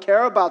 People don't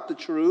care about the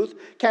truth,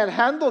 can't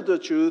handle the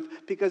truth,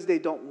 because they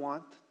don't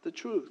want the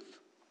truth.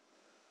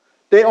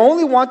 They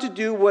only want to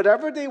do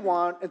whatever they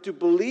want and to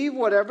believe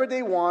whatever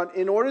they want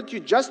in order to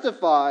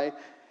justify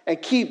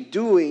and keep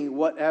doing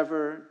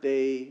whatever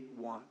they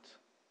want.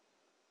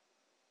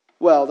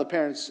 Well, the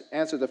parents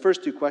answered the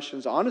first 2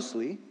 questions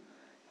honestly.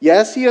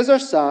 Yes, he is our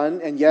son,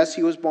 and yes,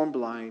 he was born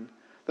blind.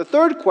 The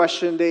third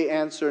question they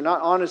answer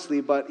not honestly,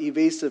 but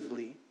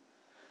evasively.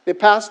 They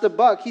pass the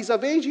buck. He's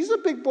of age. He's a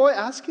big boy.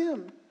 Ask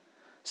him.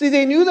 See,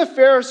 they knew the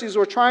Pharisees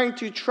were trying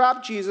to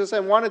trap Jesus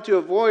and wanted to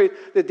avoid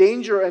the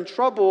danger and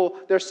trouble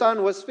their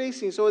son was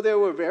facing. So they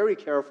were very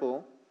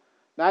careful,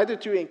 neither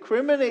to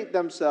incriminate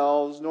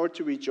themselves nor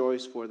to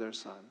rejoice for their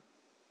son.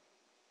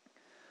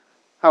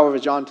 However,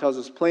 John tells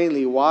us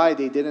plainly why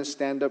they didn't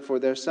stand up for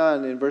their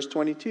son in verse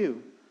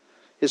 22.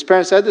 His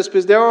parents said this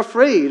because they were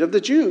afraid of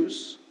the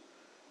Jews.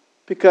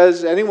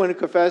 Because anyone who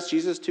confessed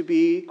Jesus to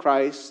be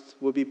Christ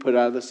would be put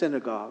out of the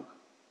synagogue.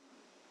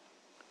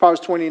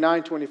 Proverbs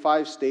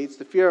 29:25 states,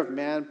 the fear of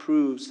man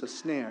proves a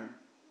snare.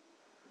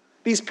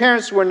 These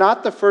parents were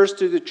not the first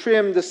to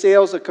trim the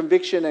sails of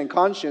conviction and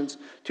conscience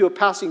to a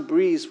passing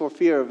breeze for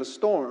fear of a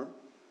storm.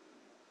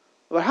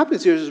 What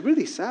happens here is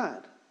really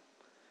sad.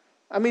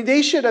 I mean,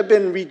 they should have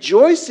been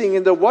rejoicing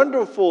in the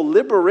wonderful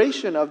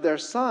liberation of their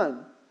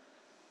son.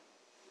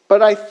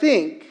 But I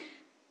think,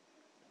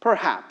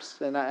 perhaps,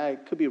 and I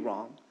could be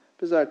wrong,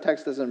 because our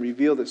text doesn't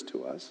reveal this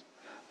to us,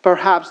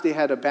 perhaps they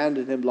had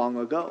abandoned him long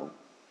ago,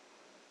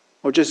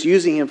 or just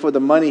using him for the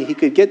money he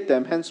could get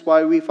them, hence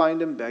why we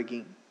find him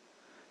begging.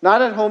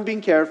 Not at home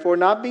being cared for,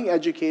 not being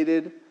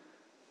educated.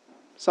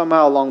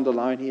 Somehow along the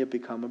line he had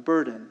become a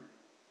burden.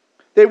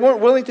 They weren't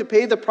willing to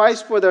pay the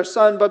price for their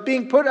son, but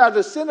being put out of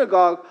the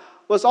synagogue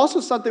was also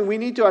something we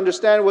need to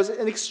understand was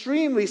an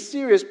extremely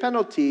serious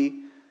penalty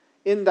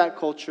in that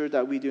culture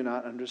that we do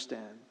not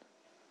understand.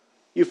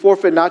 You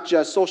forfeit not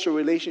just social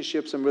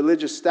relationships and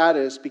religious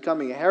status,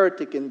 becoming a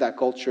heretic in that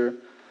culture,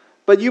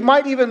 but you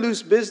might even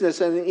lose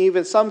business and in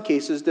even some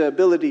cases the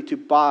ability to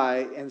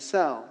buy and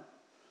sell.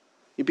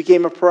 You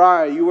became a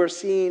pariah, you were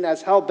seen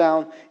as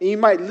hellbound, and you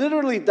might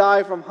literally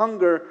die from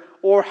hunger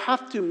or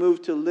have to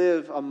move to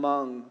live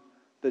among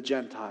the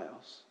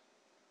Gentiles.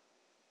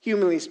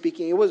 Humanly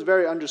speaking, it was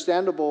very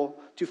understandable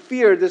to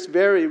fear this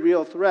very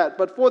real threat.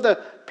 But for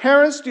the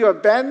parents to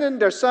abandon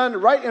their son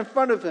right in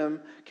front of him,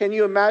 can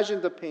you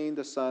imagine the pain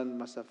the son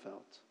must have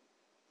felt?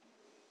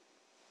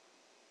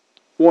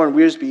 Warren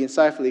Wiersbe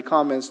insightfully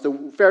comments,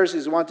 the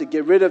Pharisees wanted to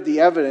get rid of the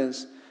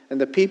evidence,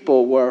 and the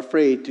people were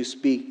afraid to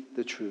speak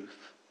the truth.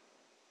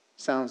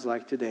 Sounds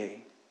like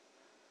today.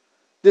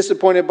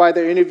 Disappointed by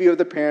their interview of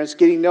the parents,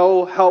 getting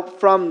no help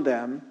from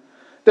them,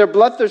 their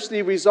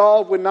bloodthirsty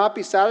resolve would not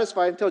be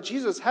satisfied until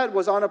Jesus' head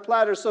was on a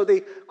platter. So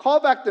they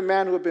called back the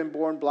man who had been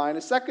born blind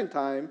a second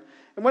time.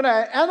 And when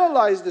I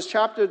analyzed this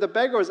chapter, the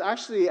beggar was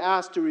actually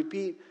asked to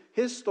repeat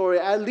his story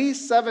at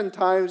least 7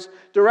 times,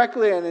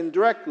 directly and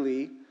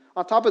indirectly,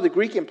 on top of the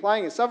Greek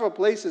implying in several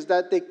places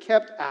that they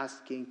kept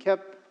asking,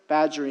 kept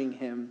badgering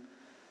him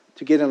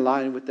to get in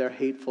line with their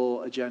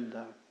hateful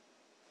agenda.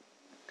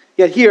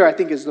 Yet here, I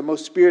think, is the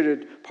most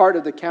spirited part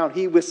of the account.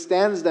 He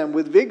withstands them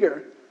with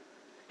vigor.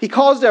 He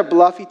calls their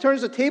bluff. He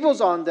turns the tables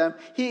on them.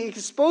 He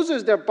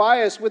exposes their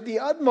bias with the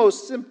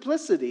utmost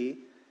simplicity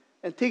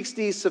and takes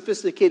these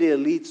sophisticated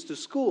elites to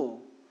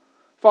school.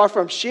 Far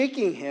from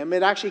shaking him,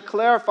 it actually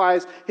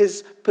clarifies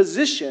his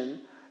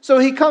position. So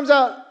he comes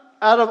out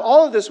of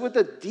all of this with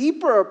a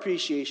deeper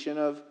appreciation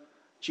of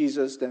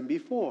Jesus than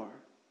before.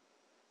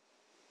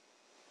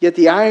 Yet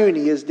the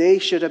irony is they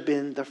should have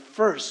been the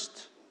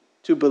first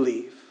to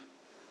believe.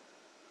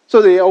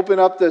 So they open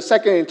up the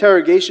second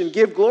interrogation,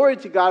 give glory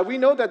to God. We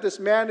know that this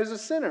man is a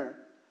sinner.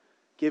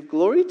 Give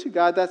glory to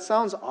God, that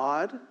sounds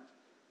odd.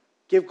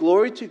 Give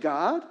glory to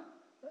God?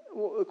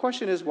 Well, the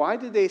question is, why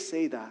did they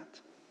say that?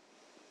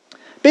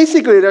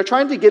 Basically, they're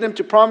trying to get him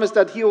to promise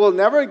that he will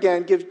never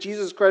again give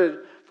Jesus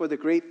credit for the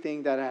great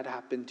thing that had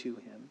happened to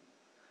him.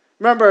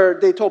 Remember,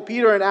 they told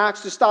Peter in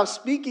Acts to stop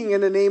speaking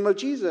in the name of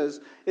Jesus.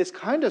 It's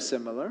kind of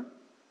similar.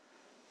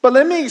 But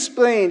let me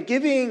explain.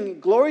 Giving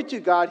glory to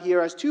God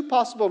here has 2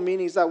 possible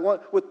meanings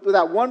with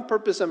that one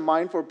purpose in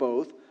mind for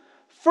both.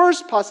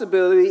 First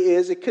possibility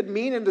is it could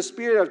mean in the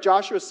spirit of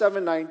Joshua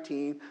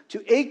 7:19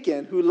 to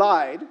Achan who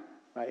lied,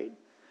 right?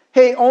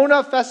 Hey, own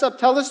up, fess up,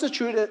 tell us the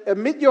truth,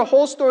 admit your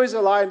whole story is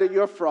a lie and that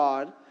you're a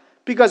fraud.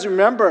 Because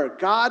remember,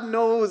 God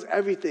knows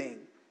everything.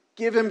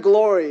 Give him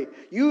glory.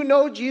 You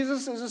know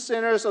Jesus is a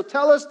sinner, so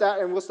tell us that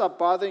and we'll stop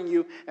bothering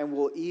you and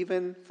we'll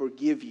even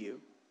forgive you.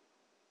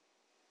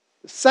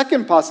 The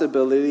second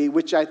possibility,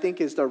 which I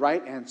think is the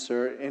right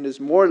answer and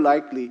is more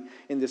likely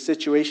in this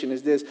situation,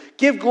 is this.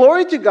 Give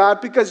glory to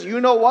God because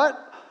you know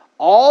what?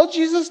 All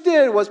Jesus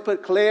did was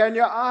put clay on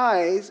your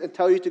eyes and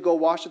tell you to go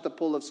wash at the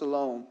pool of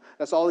Siloam.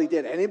 That's all he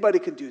did. Anybody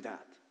could do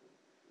that.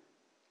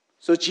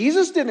 So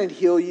Jesus didn't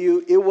heal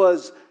you. It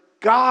was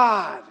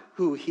God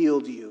who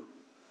healed you,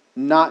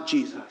 not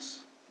Jesus.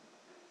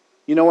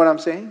 You know what I'm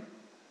saying?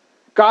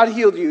 God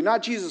healed you,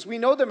 not Jesus. We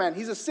know the man.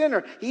 He's a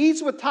sinner. He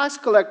eats with tax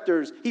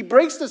collectors. He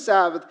breaks the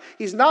Sabbath.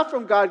 He's not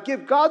from God.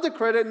 Give God the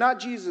credit, not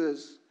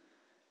Jesus.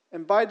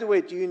 And by the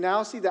way, do you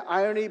now see the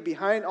irony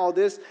behind all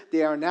this?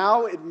 They are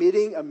now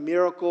admitting a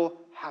miracle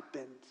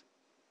happened.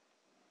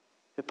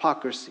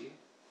 Hypocrisy.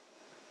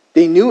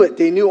 They knew it.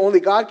 They knew only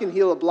God can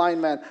heal a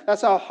blind man.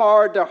 That's how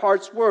hard their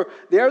hearts were.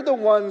 They're the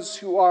ones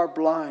who are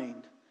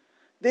blind.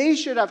 They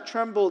should have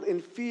trembled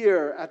in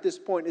fear at this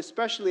point,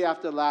 especially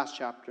after the last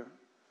chapter.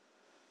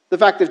 The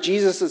fact of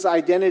Jesus'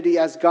 identity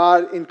as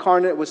God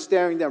incarnate was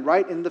staring them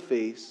right in the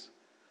face.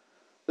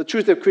 The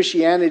truth of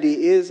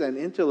Christianity is an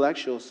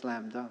intellectual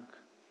slam dunk.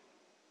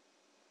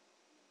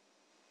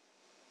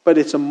 But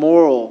it's a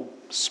moral,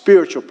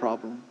 spiritual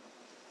problem.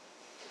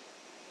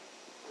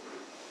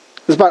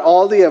 Despite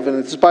all the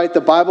evidence, despite the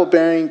Bible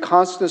bearing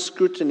constant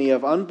scrutiny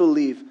of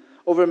unbelief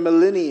over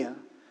millennia,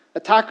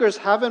 attackers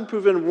haven't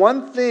proven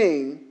one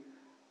thing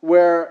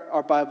where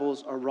our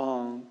Bibles are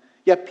wrong.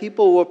 Yet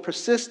people will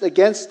persist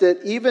against it,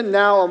 even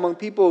now among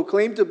people who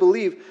claim to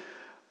believe.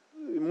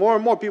 More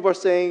and more people are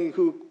saying,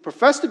 who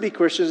profess to be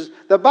Christians,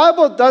 the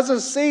Bible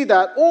doesn't say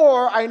that,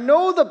 or I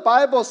know the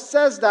Bible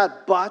says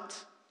that,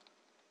 but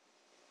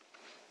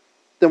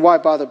then why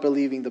bother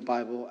believing the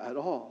Bible at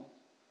all?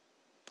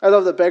 I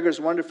love the beggar's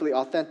wonderfully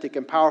authentic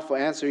and powerful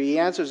answer. He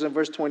answers in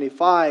verse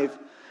 25,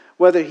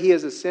 whether he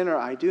is a sinner,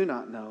 I do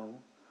not know.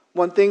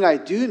 One thing I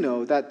do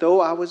know, that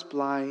though I was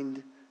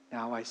blind,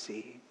 now I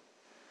see.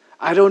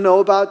 I don't know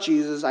about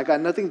Jesus. I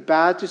got nothing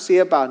bad to say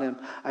about him.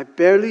 I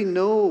barely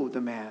know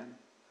the man.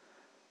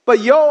 But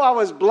I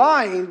was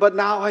blind, but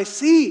now I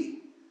see.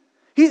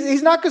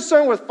 He's not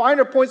concerned with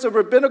finer points of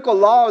rabbinical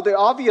law or the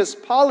obvious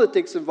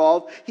politics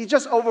involved. He's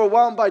just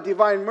overwhelmed by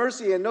divine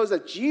mercy and knows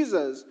that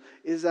Jesus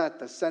is at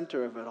the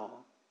center of it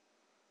all.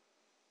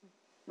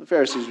 The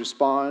Pharisees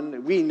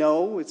respond, we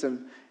know,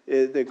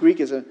 the Greek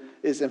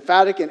is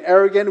emphatic and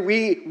arrogant.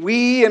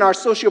 We in our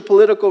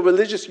socio-political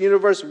religious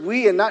universe,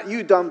 we and not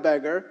you, dumb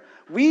beggar.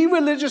 We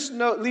religious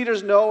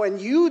leaders know and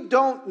you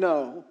don't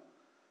know.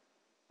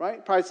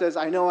 Right? Pride says,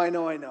 I know.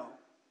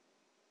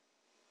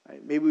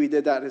 Right? Maybe we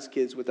did that as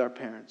kids with our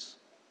parents.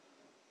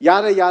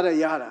 Yada, yada,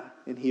 yada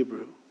in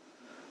Hebrew.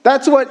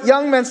 That's what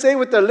young men say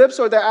with their lips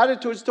or their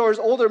attitudes towards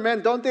older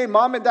men, don't they?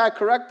 Mom and dad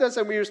correct us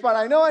and we respond,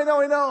 I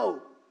know.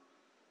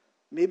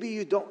 Maybe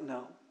you don't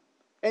know.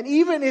 And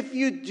even if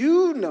you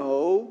do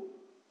know,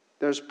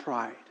 there's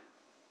pride.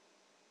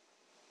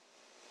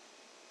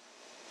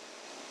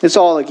 It's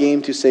all a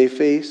game to save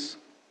face.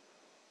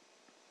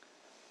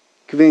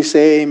 Can we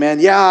say,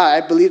 amen, yeah,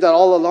 I believed that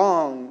all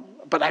along,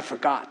 but I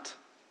forgot.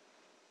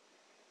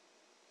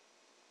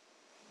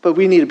 But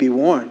we need to be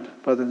warned,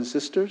 brothers and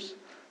sisters.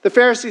 The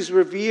Pharisees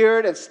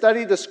revered and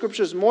studied the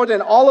scriptures more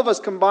than all of us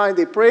combined.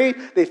 They prayed,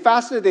 they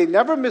fasted, they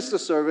never missed a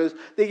service.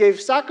 They gave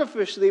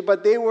sacrificially,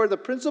 but they were the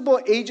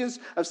principal agents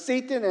of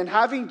Satan and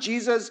having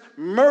Jesus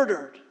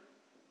murdered.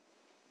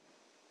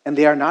 And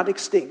they are not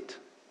extinct.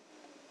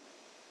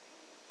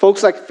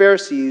 Folks like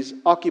Pharisees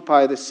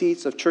occupy the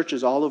seats of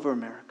churches all over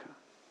America.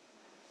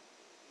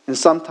 And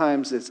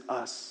sometimes it's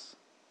us.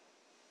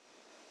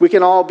 We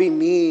can all be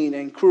mean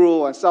and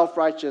cruel and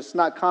self-righteous,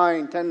 not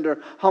kind,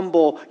 tender,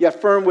 humble,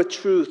 yet firm with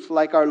truth,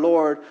 like our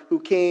Lord,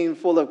 who came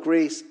full of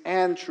grace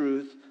and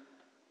truth.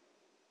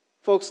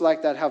 Folks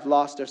like that have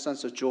lost their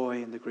sense of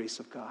joy in the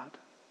grace of God.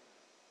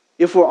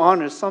 If we're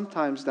honest,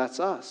 sometimes that's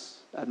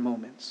us at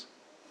moments.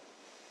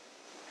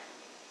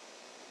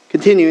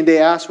 Continuing, they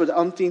asked for the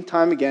umpteenth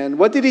time again,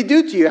 what did he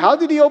do to you? How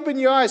did he open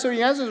your eyes? So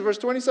he answers, verse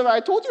 27,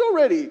 I told you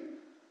already.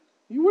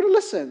 You would have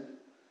listened.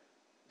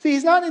 See,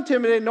 he's not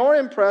intimidated nor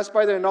impressed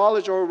by their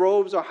knowledge or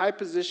robes or high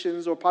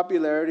positions or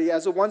popularity.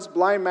 As a once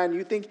blind man,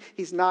 you think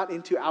he's not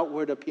into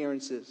outward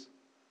appearances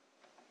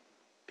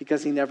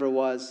because he never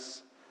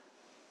was.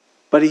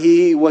 But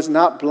he was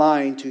not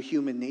blind to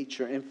human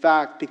nature. In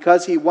fact,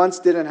 because he once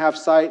didn't have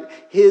sight,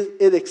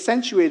 it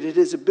accentuated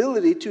his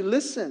ability to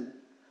listen.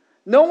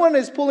 No one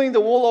is pulling the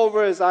wool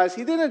over his eyes.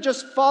 He didn't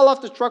just fall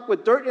off the truck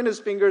with dirt in his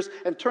fingers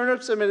and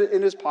turnips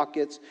in his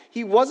pockets.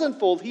 He wasn't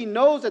fooled. He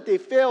knows that they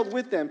failed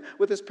with him,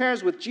 with his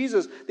parents, with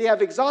Jesus. They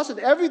have exhausted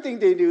everything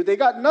they knew. They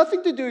got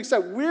nothing to do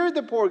except weary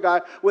the poor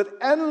guy with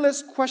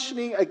endless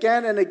questioning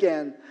again and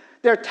again.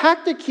 Their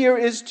tactic here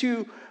is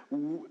to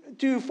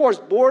force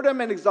boredom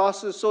and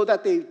exhaustion so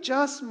that they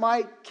just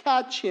might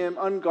catch him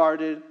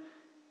unguarded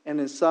and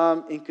in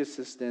some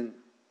inconsistent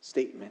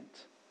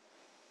statement,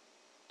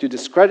 to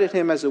discredit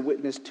him as a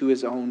witness to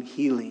his own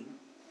healing.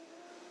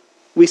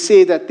 We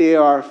say that they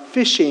are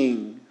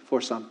fishing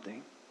for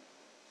something,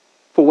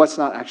 for what's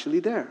not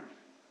actually there.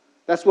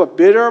 That's what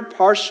bitter,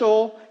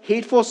 partial,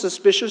 hateful,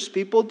 suspicious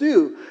people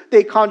do.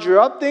 They conjure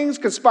up things,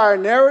 conspire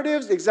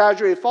narratives,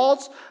 exaggerate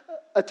faults,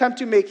 attempt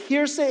to make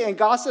hearsay and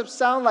gossip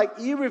sound like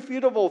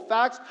irrefutable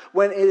facts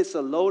when it is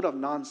a load of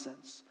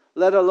nonsense,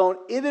 let alone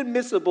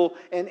inadmissible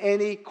in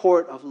any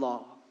court of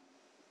law.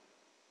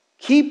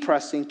 Keep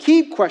pressing,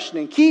 keep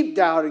questioning, keep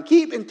doubting,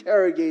 keep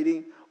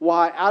interrogating.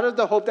 Why? Out of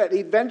the hope that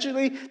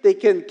eventually they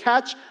can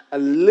catch a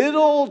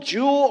little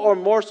jewel or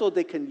morsel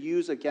they can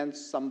use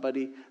against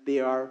somebody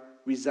they are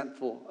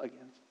resentful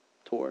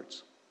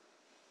towards.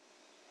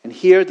 And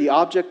here the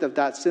object of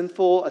that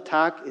sinful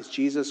attack is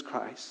Jesus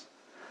Christ.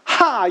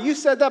 Ha! You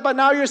said that, but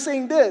now you're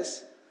saying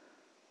this.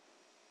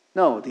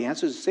 No, the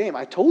answer is the same.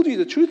 I told you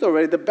the truth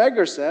already. The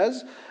beggar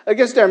says,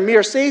 against their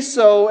mere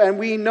say-so, and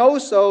we know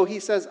so, he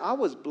says, I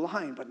was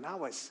blind, but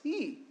now I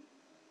see.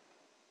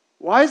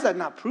 Why is that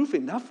not proof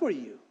enough for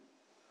you?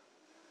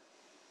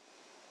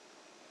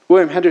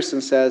 William Henderson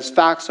says,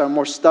 facts are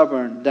more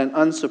stubborn than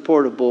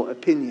unsupportable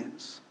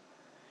opinions.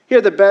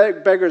 Here the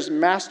beggar's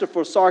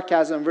masterful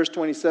sarcasm in verse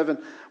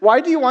 27. Why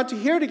do you want to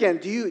hear it again?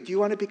 Do you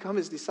want to become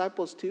his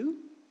disciples too?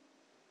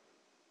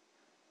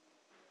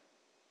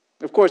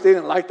 Of course, they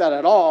didn't like that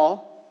at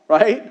all,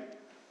 right?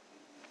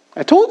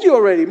 I told you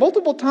already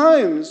multiple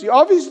times. You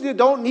obviously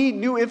don't need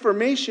new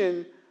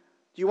information. Do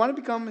you want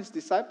to become his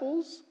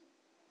disciples?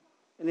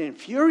 And it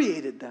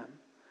infuriated them.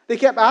 They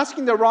kept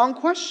asking the wrong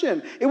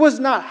question. It was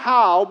not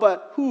how,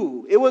 but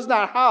who. It was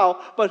not how,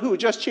 but who.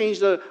 Just change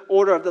the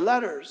order of the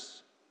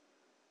letters.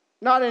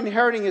 Not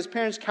inheriting his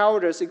parents'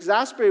 cowardice,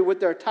 exasperated with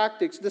their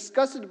tactics,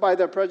 disgusted by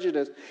their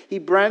prejudice, he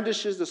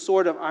brandishes the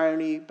sword of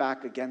irony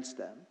back against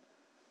them.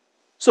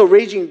 So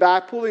raging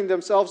back, pulling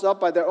themselves up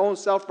by their own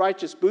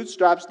self-righteous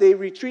bootstraps, they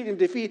retreat in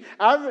defeat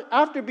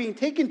after being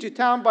taken to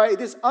town by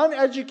this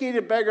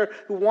uneducated beggar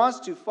who wants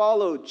to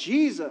follow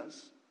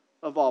Jesus,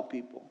 of all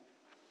people.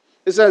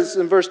 It says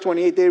in verse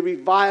 28, they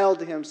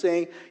reviled him,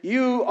 saying,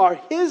 you are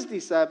his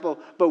disciple,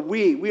 but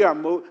we are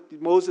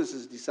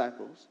Moses'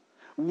 disciples.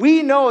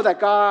 We know that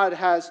God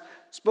has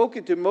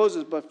spoken to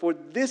Moses, but for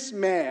this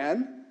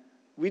man,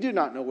 we do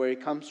not know where he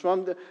comes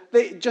from.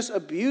 They just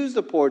abuse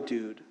the poor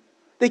dude.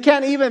 They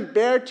can't even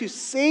bear to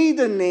say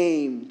the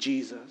name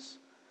Jesus.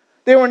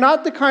 They were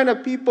not the kind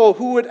of people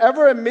who would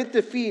ever admit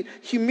defeat,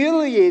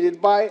 humiliated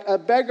by a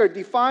beggar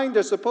defying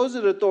their supposed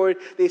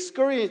authority. They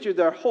scurry into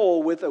their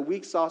hole with a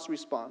weak sauce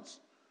response,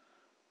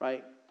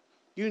 right?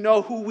 You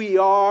know who we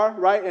are,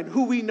 right? And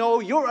who we know,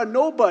 you're a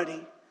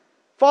nobody,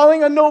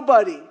 following a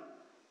nobody.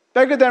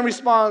 Beggar then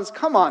responds,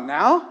 come on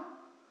now.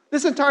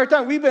 This entire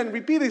time we've been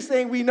repeatedly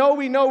saying we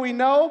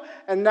know,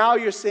 and now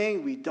you're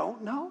saying we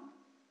don't know?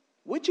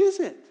 Which is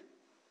it?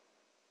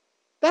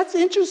 That's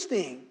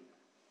interesting.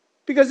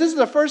 Because this is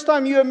the first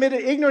time you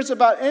admitted ignorance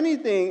about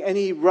anything, and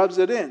he rubs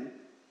it in.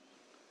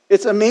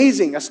 It's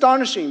amazing,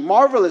 astonishing,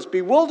 marvelous,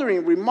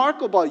 bewildering,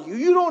 remarkable.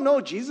 You don't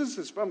know Jesus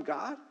is from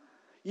God?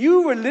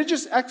 You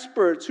religious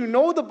experts who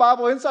know the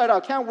Bible inside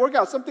out can't work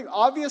out something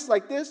obvious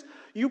like this?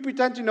 You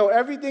pretend to know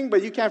everything,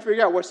 but you can't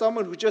figure out where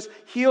someone who just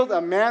healed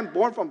a man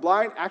born from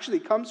blind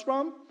actually comes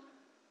from?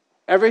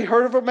 Ever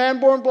heard of a man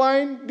born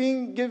blind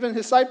being given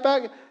his sight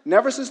back?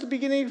 Never since the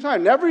beginning of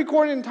time. Never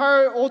recorded in the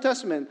entire Old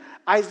Testament.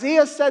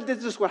 Isaiah said that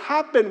this would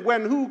happen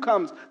when who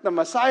comes? The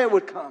Messiah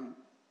would come.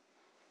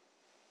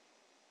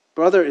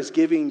 Brother is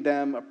giving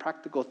them a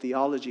practical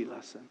theology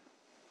lesson.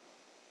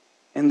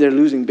 And they're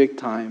losing big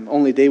time,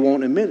 only they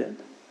won't admit it.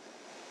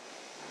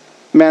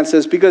 Man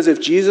says, because if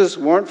Jesus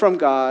weren't from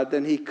God,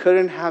 then he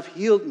couldn't have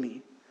healed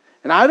me.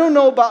 And I don't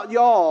know about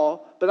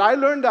y'all, but I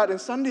learned that in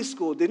Sunday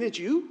school, didn't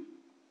you?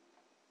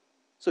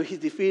 So he's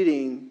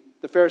defeating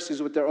the Pharisees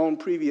with their own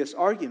previous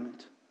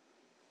argument.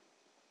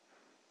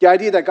 The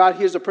idea that God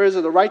hears the prayers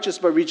of the righteous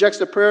but rejects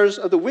the prayers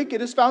of the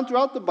wicked is found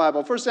throughout the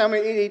Bible. 1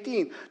 Samuel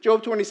 8:18,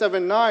 Job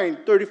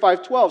 27:9,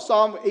 35:12,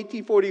 Psalm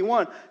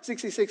 18:41,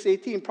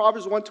 66:18,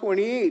 Proverbs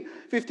 1:28,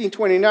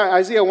 15:29,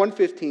 Isaiah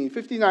 1:15,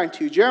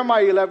 59:2,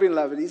 Jeremiah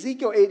 11:11,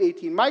 Ezekiel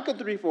 8:18, Micah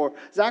 3:4,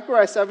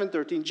 Zechariah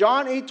 7:13,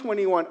 John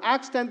 8:21,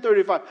 Acts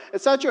 10:35,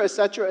 etc.,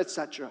 etc.,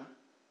 etc.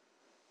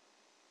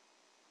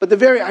 But the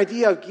very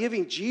idea of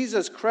giving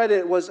Jesus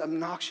credit was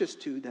obnoxious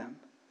to them.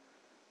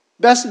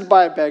 Bested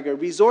by a beggar,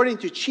 resorting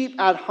to cheap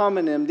ad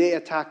hominem, they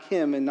attack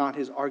him and not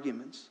his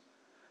arguments.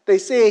 They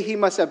say he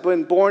must have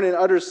been born in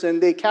utter sin.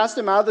 They cast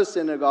him out of the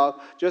synagogue,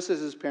 just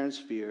as his parents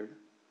feared.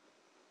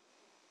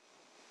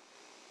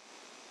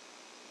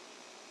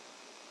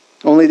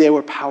 Only they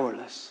were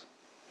powerless,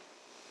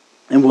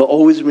 and will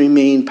always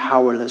remain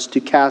powerless to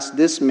cast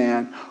this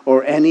man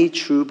or any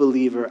true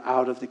believer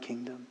out of the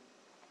kingdom.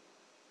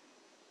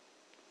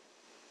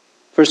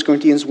 1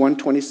 Corinthians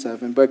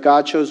 1:27, but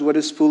God chose what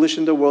is foolish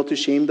in the world to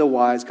shame the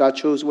wise. God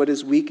chose what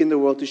is weak in the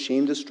world to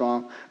shame the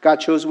strong. God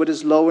chose what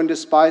is low and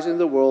despised in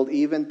the world,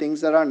 even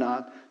things that are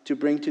not, to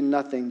bring to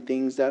nothing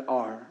things that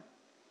are.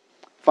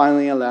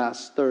 Finally and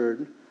last,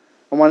 third,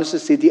 I want us to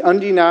see the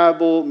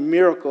undeniable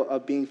miracle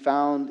of being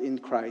found in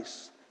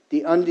Christ.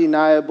 The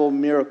undeniable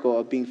miracle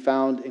of being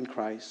found in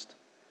Christ.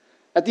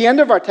 At the end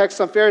of our text,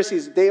 some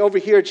Pharisees, they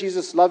overhear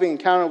Jesus' loving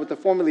encounter with the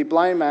formerly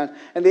blind man,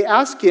 and they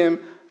ask him,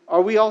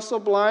 are we also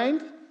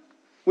blind?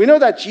 We know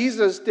that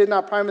Jesus did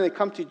not primarily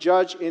come to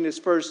judge in his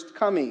first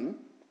coming.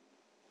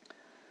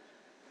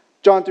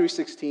 John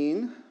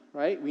 3:16,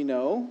 right? We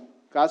know.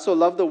 God so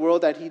loved the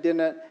world that he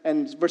didn't,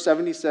 and verse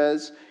 70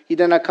 says, he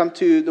did not come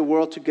to the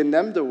world to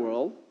condemn the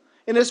world.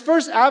 In his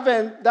first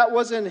advent, that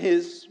wasn't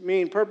his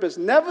main purpose.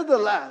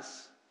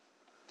 Nevertheless,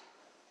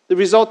 the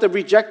result of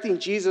rejecting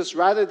Jesus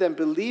rather than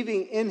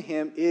believing in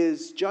him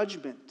is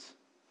judgment.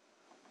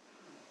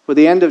 For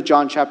the end of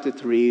John chapter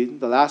 3,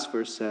 the last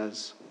verse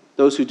says,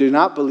 those who do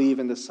not believe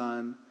in the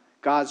Son,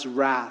 God's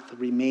wrath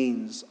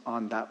remains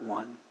on that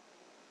one.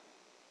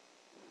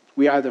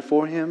 We are either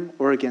for him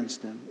or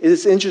against him. It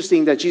is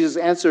interesting that Jesus'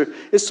 answer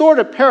is sort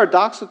of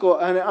paradoxical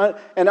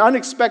and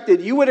unexpected.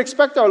 You would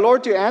expect our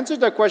Lord to answer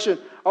that question,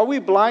 are we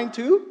blind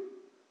too?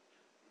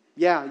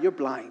 Yeah, you're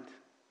blind.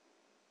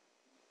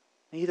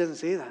 And he doesn't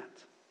say that.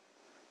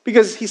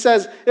 Because he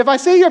says, if I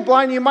say you're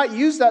blind, you might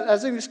use that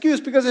as an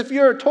excuse. Because if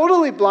you're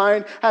totally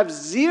blind, have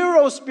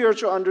zero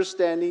spiritual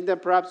understanding, then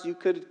perhaps you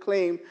could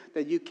claim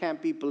that you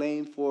can't be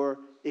blamed for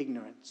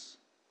ignorance.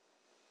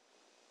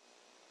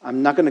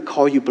 I'm not going to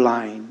call you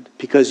blind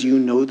because you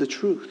know the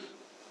truth.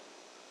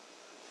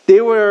 They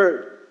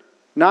were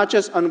not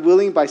just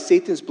unwilling by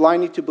Satan's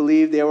blinding to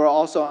believe, they were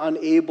also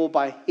unable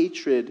by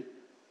hatred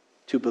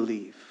to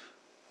believe.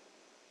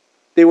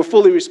 They were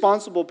fully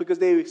responsible because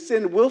they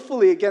sinned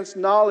willfully against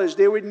knowledge.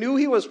 They knew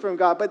he was from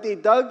God, but they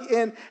dug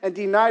in and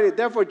denied it.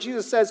 Therefore,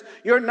 Jesus says,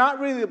 you're not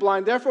really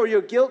blind. Therefore,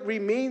 your guilt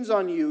remains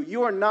on you.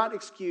 You are not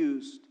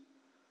excused.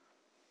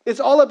 It's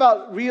all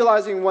about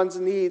realizing one's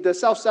need. The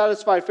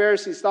self-satisfied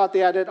Pharisees thought they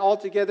had it all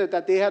together,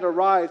 that they had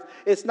arrived.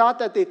 It's not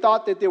that they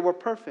thought that they were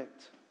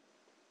perfect,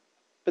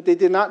 but they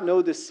did not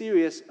know the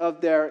seriousness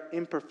of their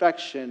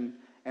imperfection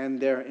and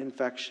their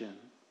infection.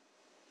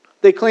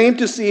 They claimed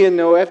to see and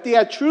know. If they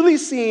had truly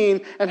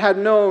seen and had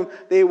known,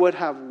 they would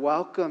have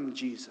welcomed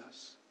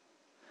Jesus,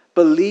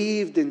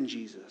 believed in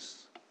Jesus.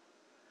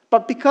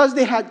 But because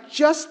they had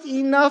just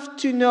enough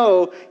to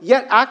know,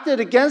 yet acted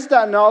against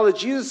that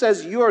knowledge, Jesus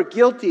says, you are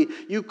guilty.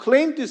 You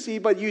claim to see,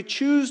 but you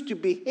choose to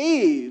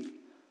behave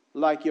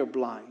like you're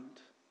blind.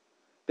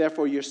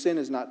 Therefore, your sin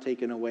is not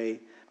taken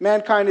away.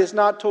 Mankind is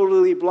not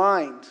totally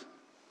blind.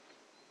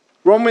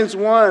 Romans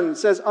 1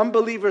 says,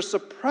 unbelievers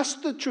suppress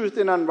the truth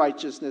in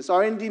unrighteousness,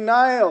 are in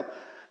denial.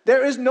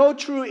 There is no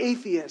true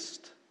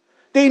atheist.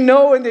 They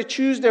know and they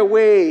choose their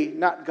way,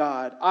 not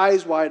God,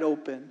 eyes wide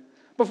open.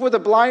 But for the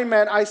blind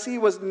man, I see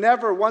was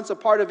never once a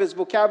part of his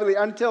vocabulary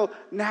until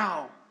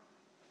now.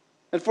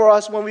 And for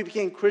us, when we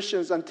became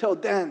Christians, until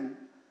then.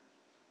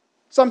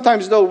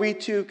 Sometimes, though, we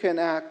too can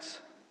act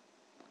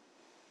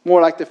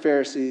more like the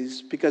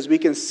Pharisees because we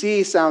can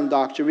see sound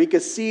doctrine. We can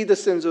see the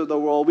sins of the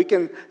world. We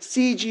can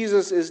see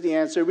Jesus is the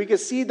answer. We can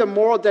see the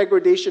moral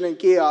degradation and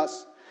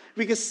chaos.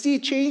 We can see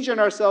change in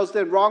ourselves,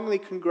 then wrongly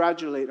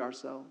congratulate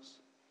ourselves.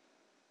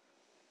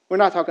 We're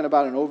not talking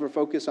about an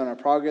over-focus on our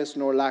progress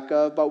nor lack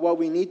of, but what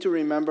we need to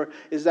remember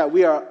is that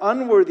we are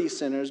unworthy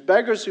sinners,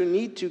 beggars who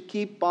need to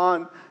keep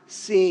on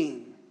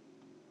seeing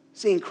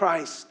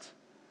Christ.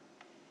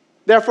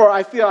 Therefore,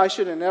 I feel I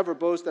should never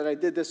boast that I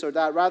did this or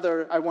that.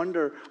 Rather, I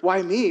wonder,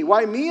 why me?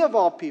 Why me of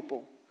all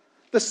people?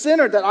 The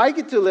sinner that I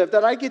get to live,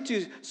 that I get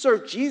to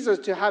serve Jesus,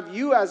 to have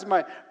you as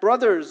my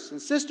brothers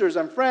and sisters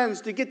and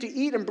friends, to get to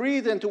eat and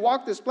breathe and to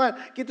walk this planet,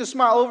 get to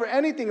smile over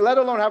anything, let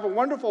alone have a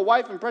wonderful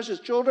wife and precious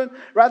children,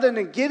 rather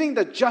than getting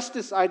the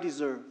justice I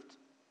deserved.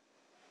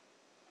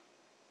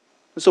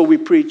 And so we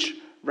preach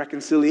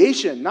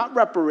reconciliation, not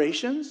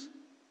reparations.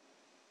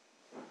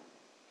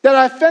 That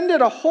I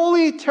offended a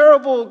holy,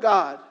 terrible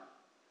God,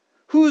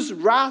 whose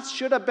wrath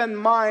should have been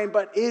mine,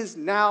 but is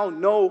now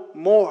no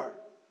more.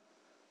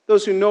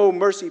 Those who know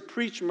mercy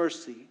preach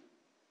mercy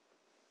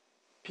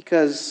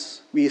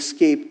because we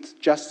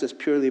escaped justice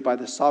purely by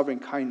the sovereign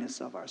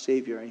kindness of our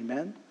Savior.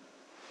 Amen?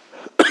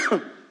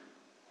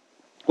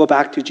 Well,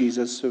 back to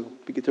Jesus, so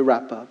we get to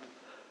wrap up.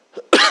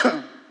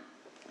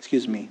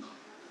 Excuse me.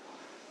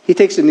 He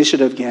takes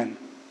initiative again.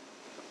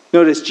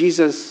 Notice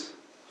Jesus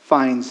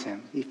finds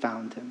him. He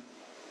found him.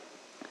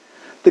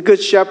 The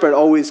good shepherd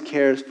always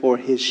cares for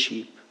his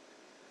sheep.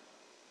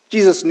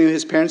 Jesus knew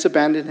his parents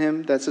abandoned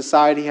him, that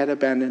society had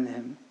abandoned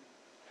him.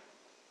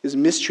 He is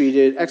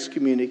mistreated,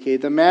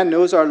 excommunicated. The man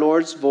knows our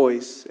Lord's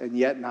voice and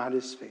yet not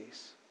his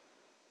face.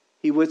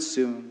 He would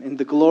soon, in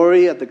the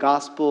glory of the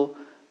gospel,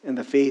 in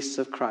the face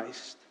of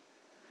Christ.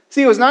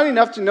 See, it was not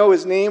enough to know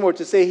his name or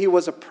to say he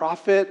was a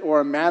prophet or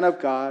a man of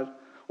God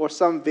or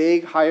some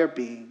vague higher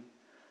being.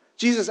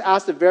 Jesus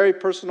asked a very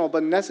personal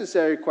but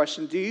necessary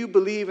question. Do you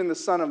believe in the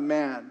Son of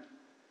Man?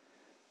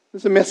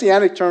 This is a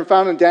messianic term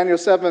found in Daniel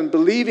 7.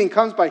 Believing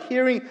comes by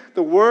hearing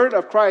the word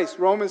of Christ,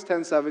 Romans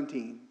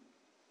 10:17.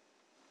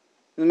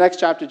 In the next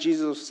chapter,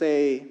 Jesus will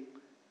say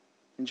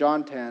in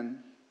John 10,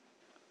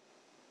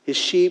 his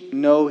sheep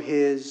know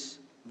his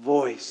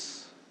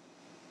voice.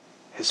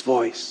 His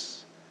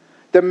voice.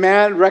 The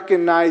man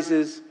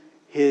recognizes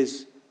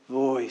his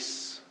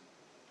voice.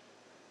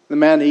 The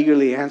man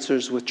eagerly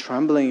answers with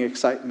trembling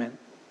excitement,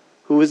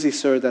 who is he,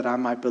 sir, that I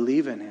might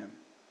believe in him?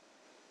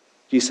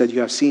 Jesus said, you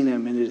have seen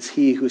him, and it is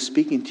he who is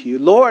speaking to you.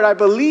 Lord, I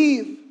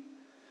believe.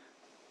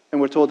 And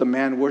we're told the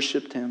man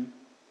worshipped him.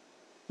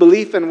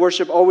 Belief and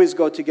worship always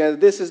go together.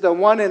 This is the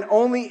one and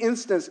only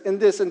instance in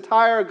this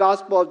entire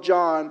Gospel of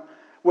John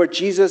where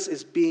Jesus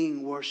is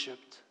being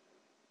worshipped.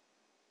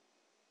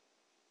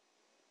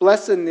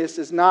 Blessedness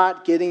is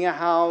not getting a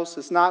house.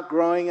 It's not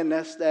growing a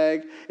nest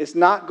egg. It's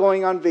not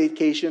going on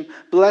vacation.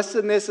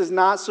 Blessedness is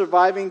not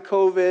surviving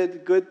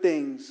COVID, good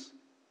things.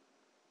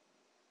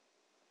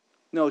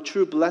 No,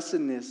 true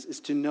blessedness is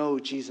to know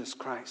Jesus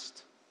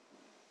Christ.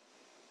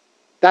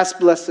 That's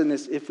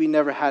blessedness if we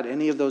never had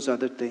any of those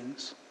other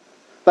things.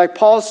 Like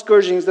Paul's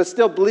scourgings, the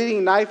still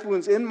bleeding knife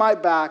wounds in my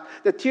back,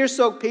 the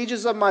tear-soaked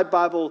pages of my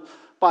Bible,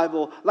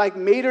 like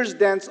Mater's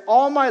dents,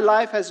 all my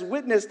life has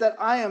witnessed that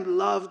I am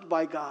loved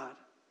by God.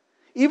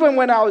 Even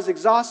when I was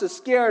exhausted,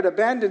 scared,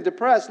 abandoned,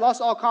 depressed,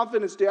 lost all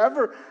confidence to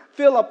ever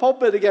fill a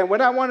pulpit again,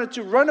 when I wanted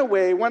to run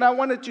away, when I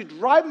wanted to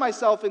drive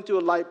myself into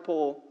a light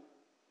pole,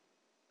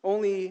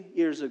 only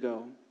years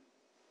ago,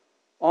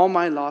 all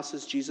my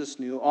losses Jesus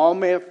knew, all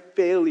my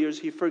failures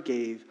he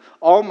forgave,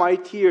 all my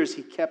tears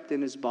he kept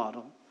in his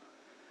bottle,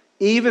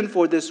 even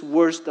for this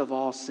worst of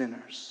all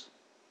sinners.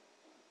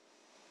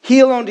 He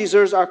alone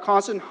deserves our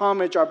constant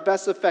homage, our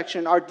best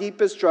affection, our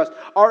deepest trust,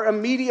 our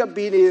immediate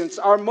obedience,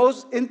 our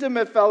most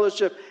intimate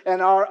fellowship, and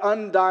our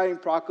undying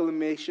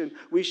proclamation.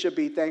 We should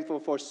be thankful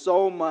for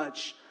so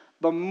much,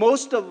 but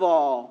most of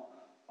all,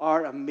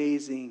 our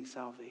amazing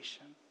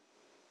salvation.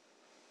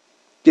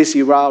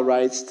 J.C. Ryle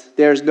writes,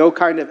 "There is no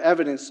kind of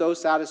evidence so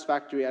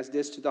satisfactory as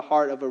this to the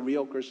heart of a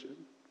real Christian.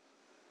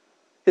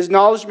 His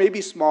knowledge may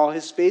be small,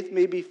 his faith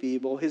may be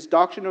feeble, his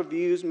doctrinal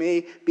views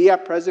may be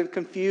at present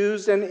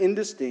confused and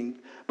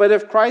indistinct. But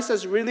if Christ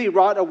has really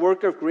wrought a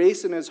work of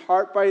grace in his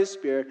heart by his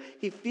Spirit,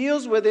 he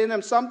feels within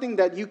him something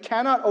that you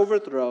cannot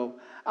overthrow.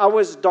 I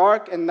was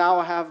dark and now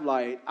I have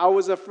light. I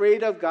was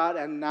afraid of God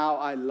and now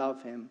I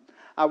love him.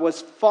 I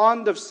was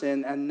fond of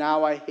sin and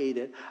now I hate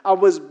it. I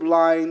was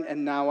blind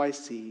and now I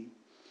see.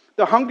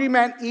 The hungry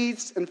man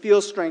eats and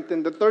feels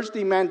strengthened. The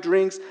thirsty man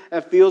drinks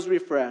and feels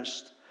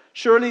refreshed.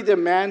 Surely the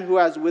man who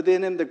has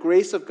within him the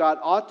grace of God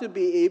ought to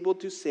be able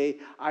to say,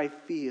 I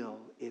feel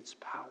its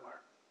power."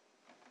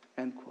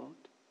 End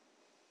quote.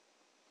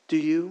 Do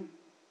you?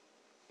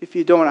 If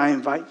you don't, I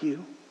invite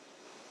you.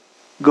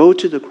 Go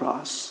to the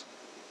cross.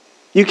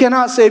 You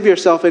cannot save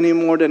yourself any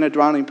more than a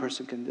drowning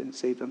person can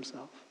save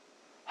themselves.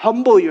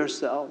 Humble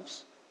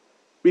yourselves.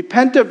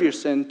 Repent of your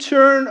sin.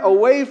 Turn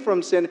away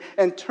from sin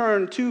and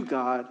turn to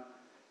God,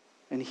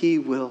 and he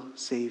will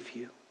save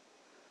you.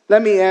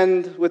 Let me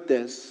end with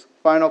this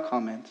final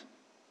comment.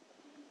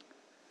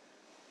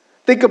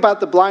 Think about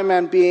the blind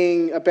man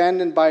being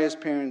abandoned by his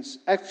parents,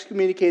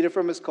 excommunicated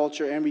from his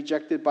culture, and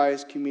rejected by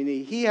his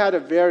community. He had a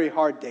very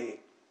hard day.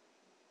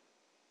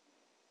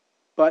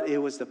 But it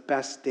was the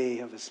best day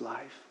of his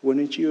life.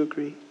 Wouldn't you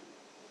agree?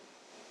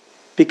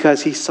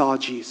 Because he saw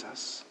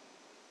Jesus.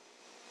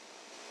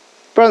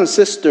 Brothers and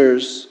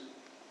sisters,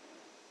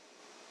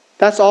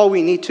 that's all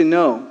we need to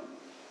know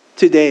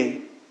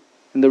today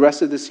and the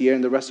rest of this year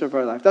and the rest of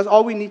our life. That's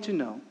all we need to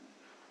know.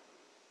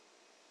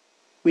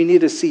 We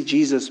need to see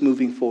Jesus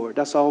moving forward.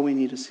 That's all we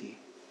need to see.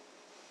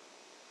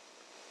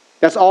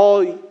 That's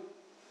all.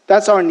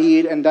 That's our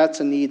need, and that's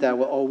a need that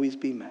will always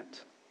be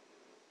met.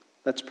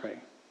 Let's pray.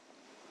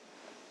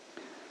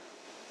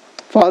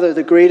 Father,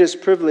 the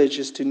greatest privilege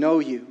is to know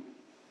you,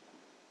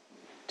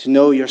 to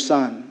know your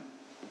Son,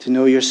 to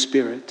know your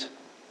Spirit.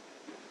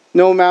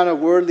 No amount of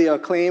worldly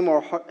acclaim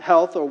or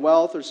health or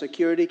wealth or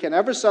security can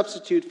ever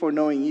substitute for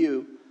knowing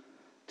you.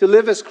 To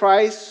live as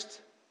Christ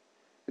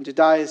and to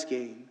die as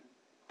gain.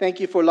 Thank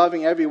you for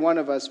loving every one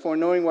of us, for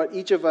knowing what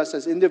each of us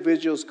as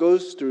individuals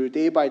goes through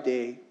day by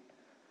day.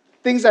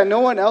 Things that no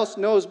one else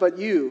knows but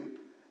you.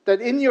 That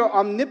in your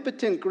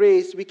omnipotent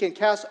grace, we can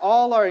cast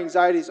all our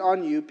anxieties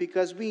on you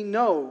because we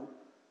know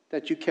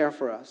that you care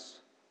for us.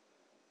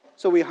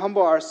 So we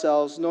humble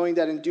ourselves, knowing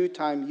that in due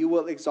time you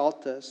will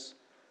exalt us.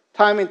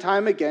 Time and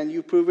time again,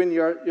 you've proven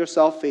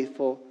yourself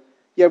faithful,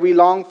 yet we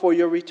long for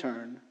your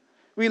return.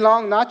 We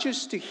long not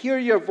just to hear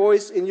your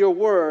voice in your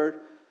word,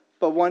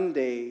 but one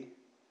day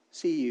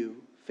see you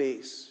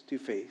face to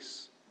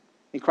face.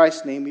 In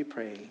Christ's name we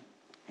pray.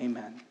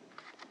 Amen.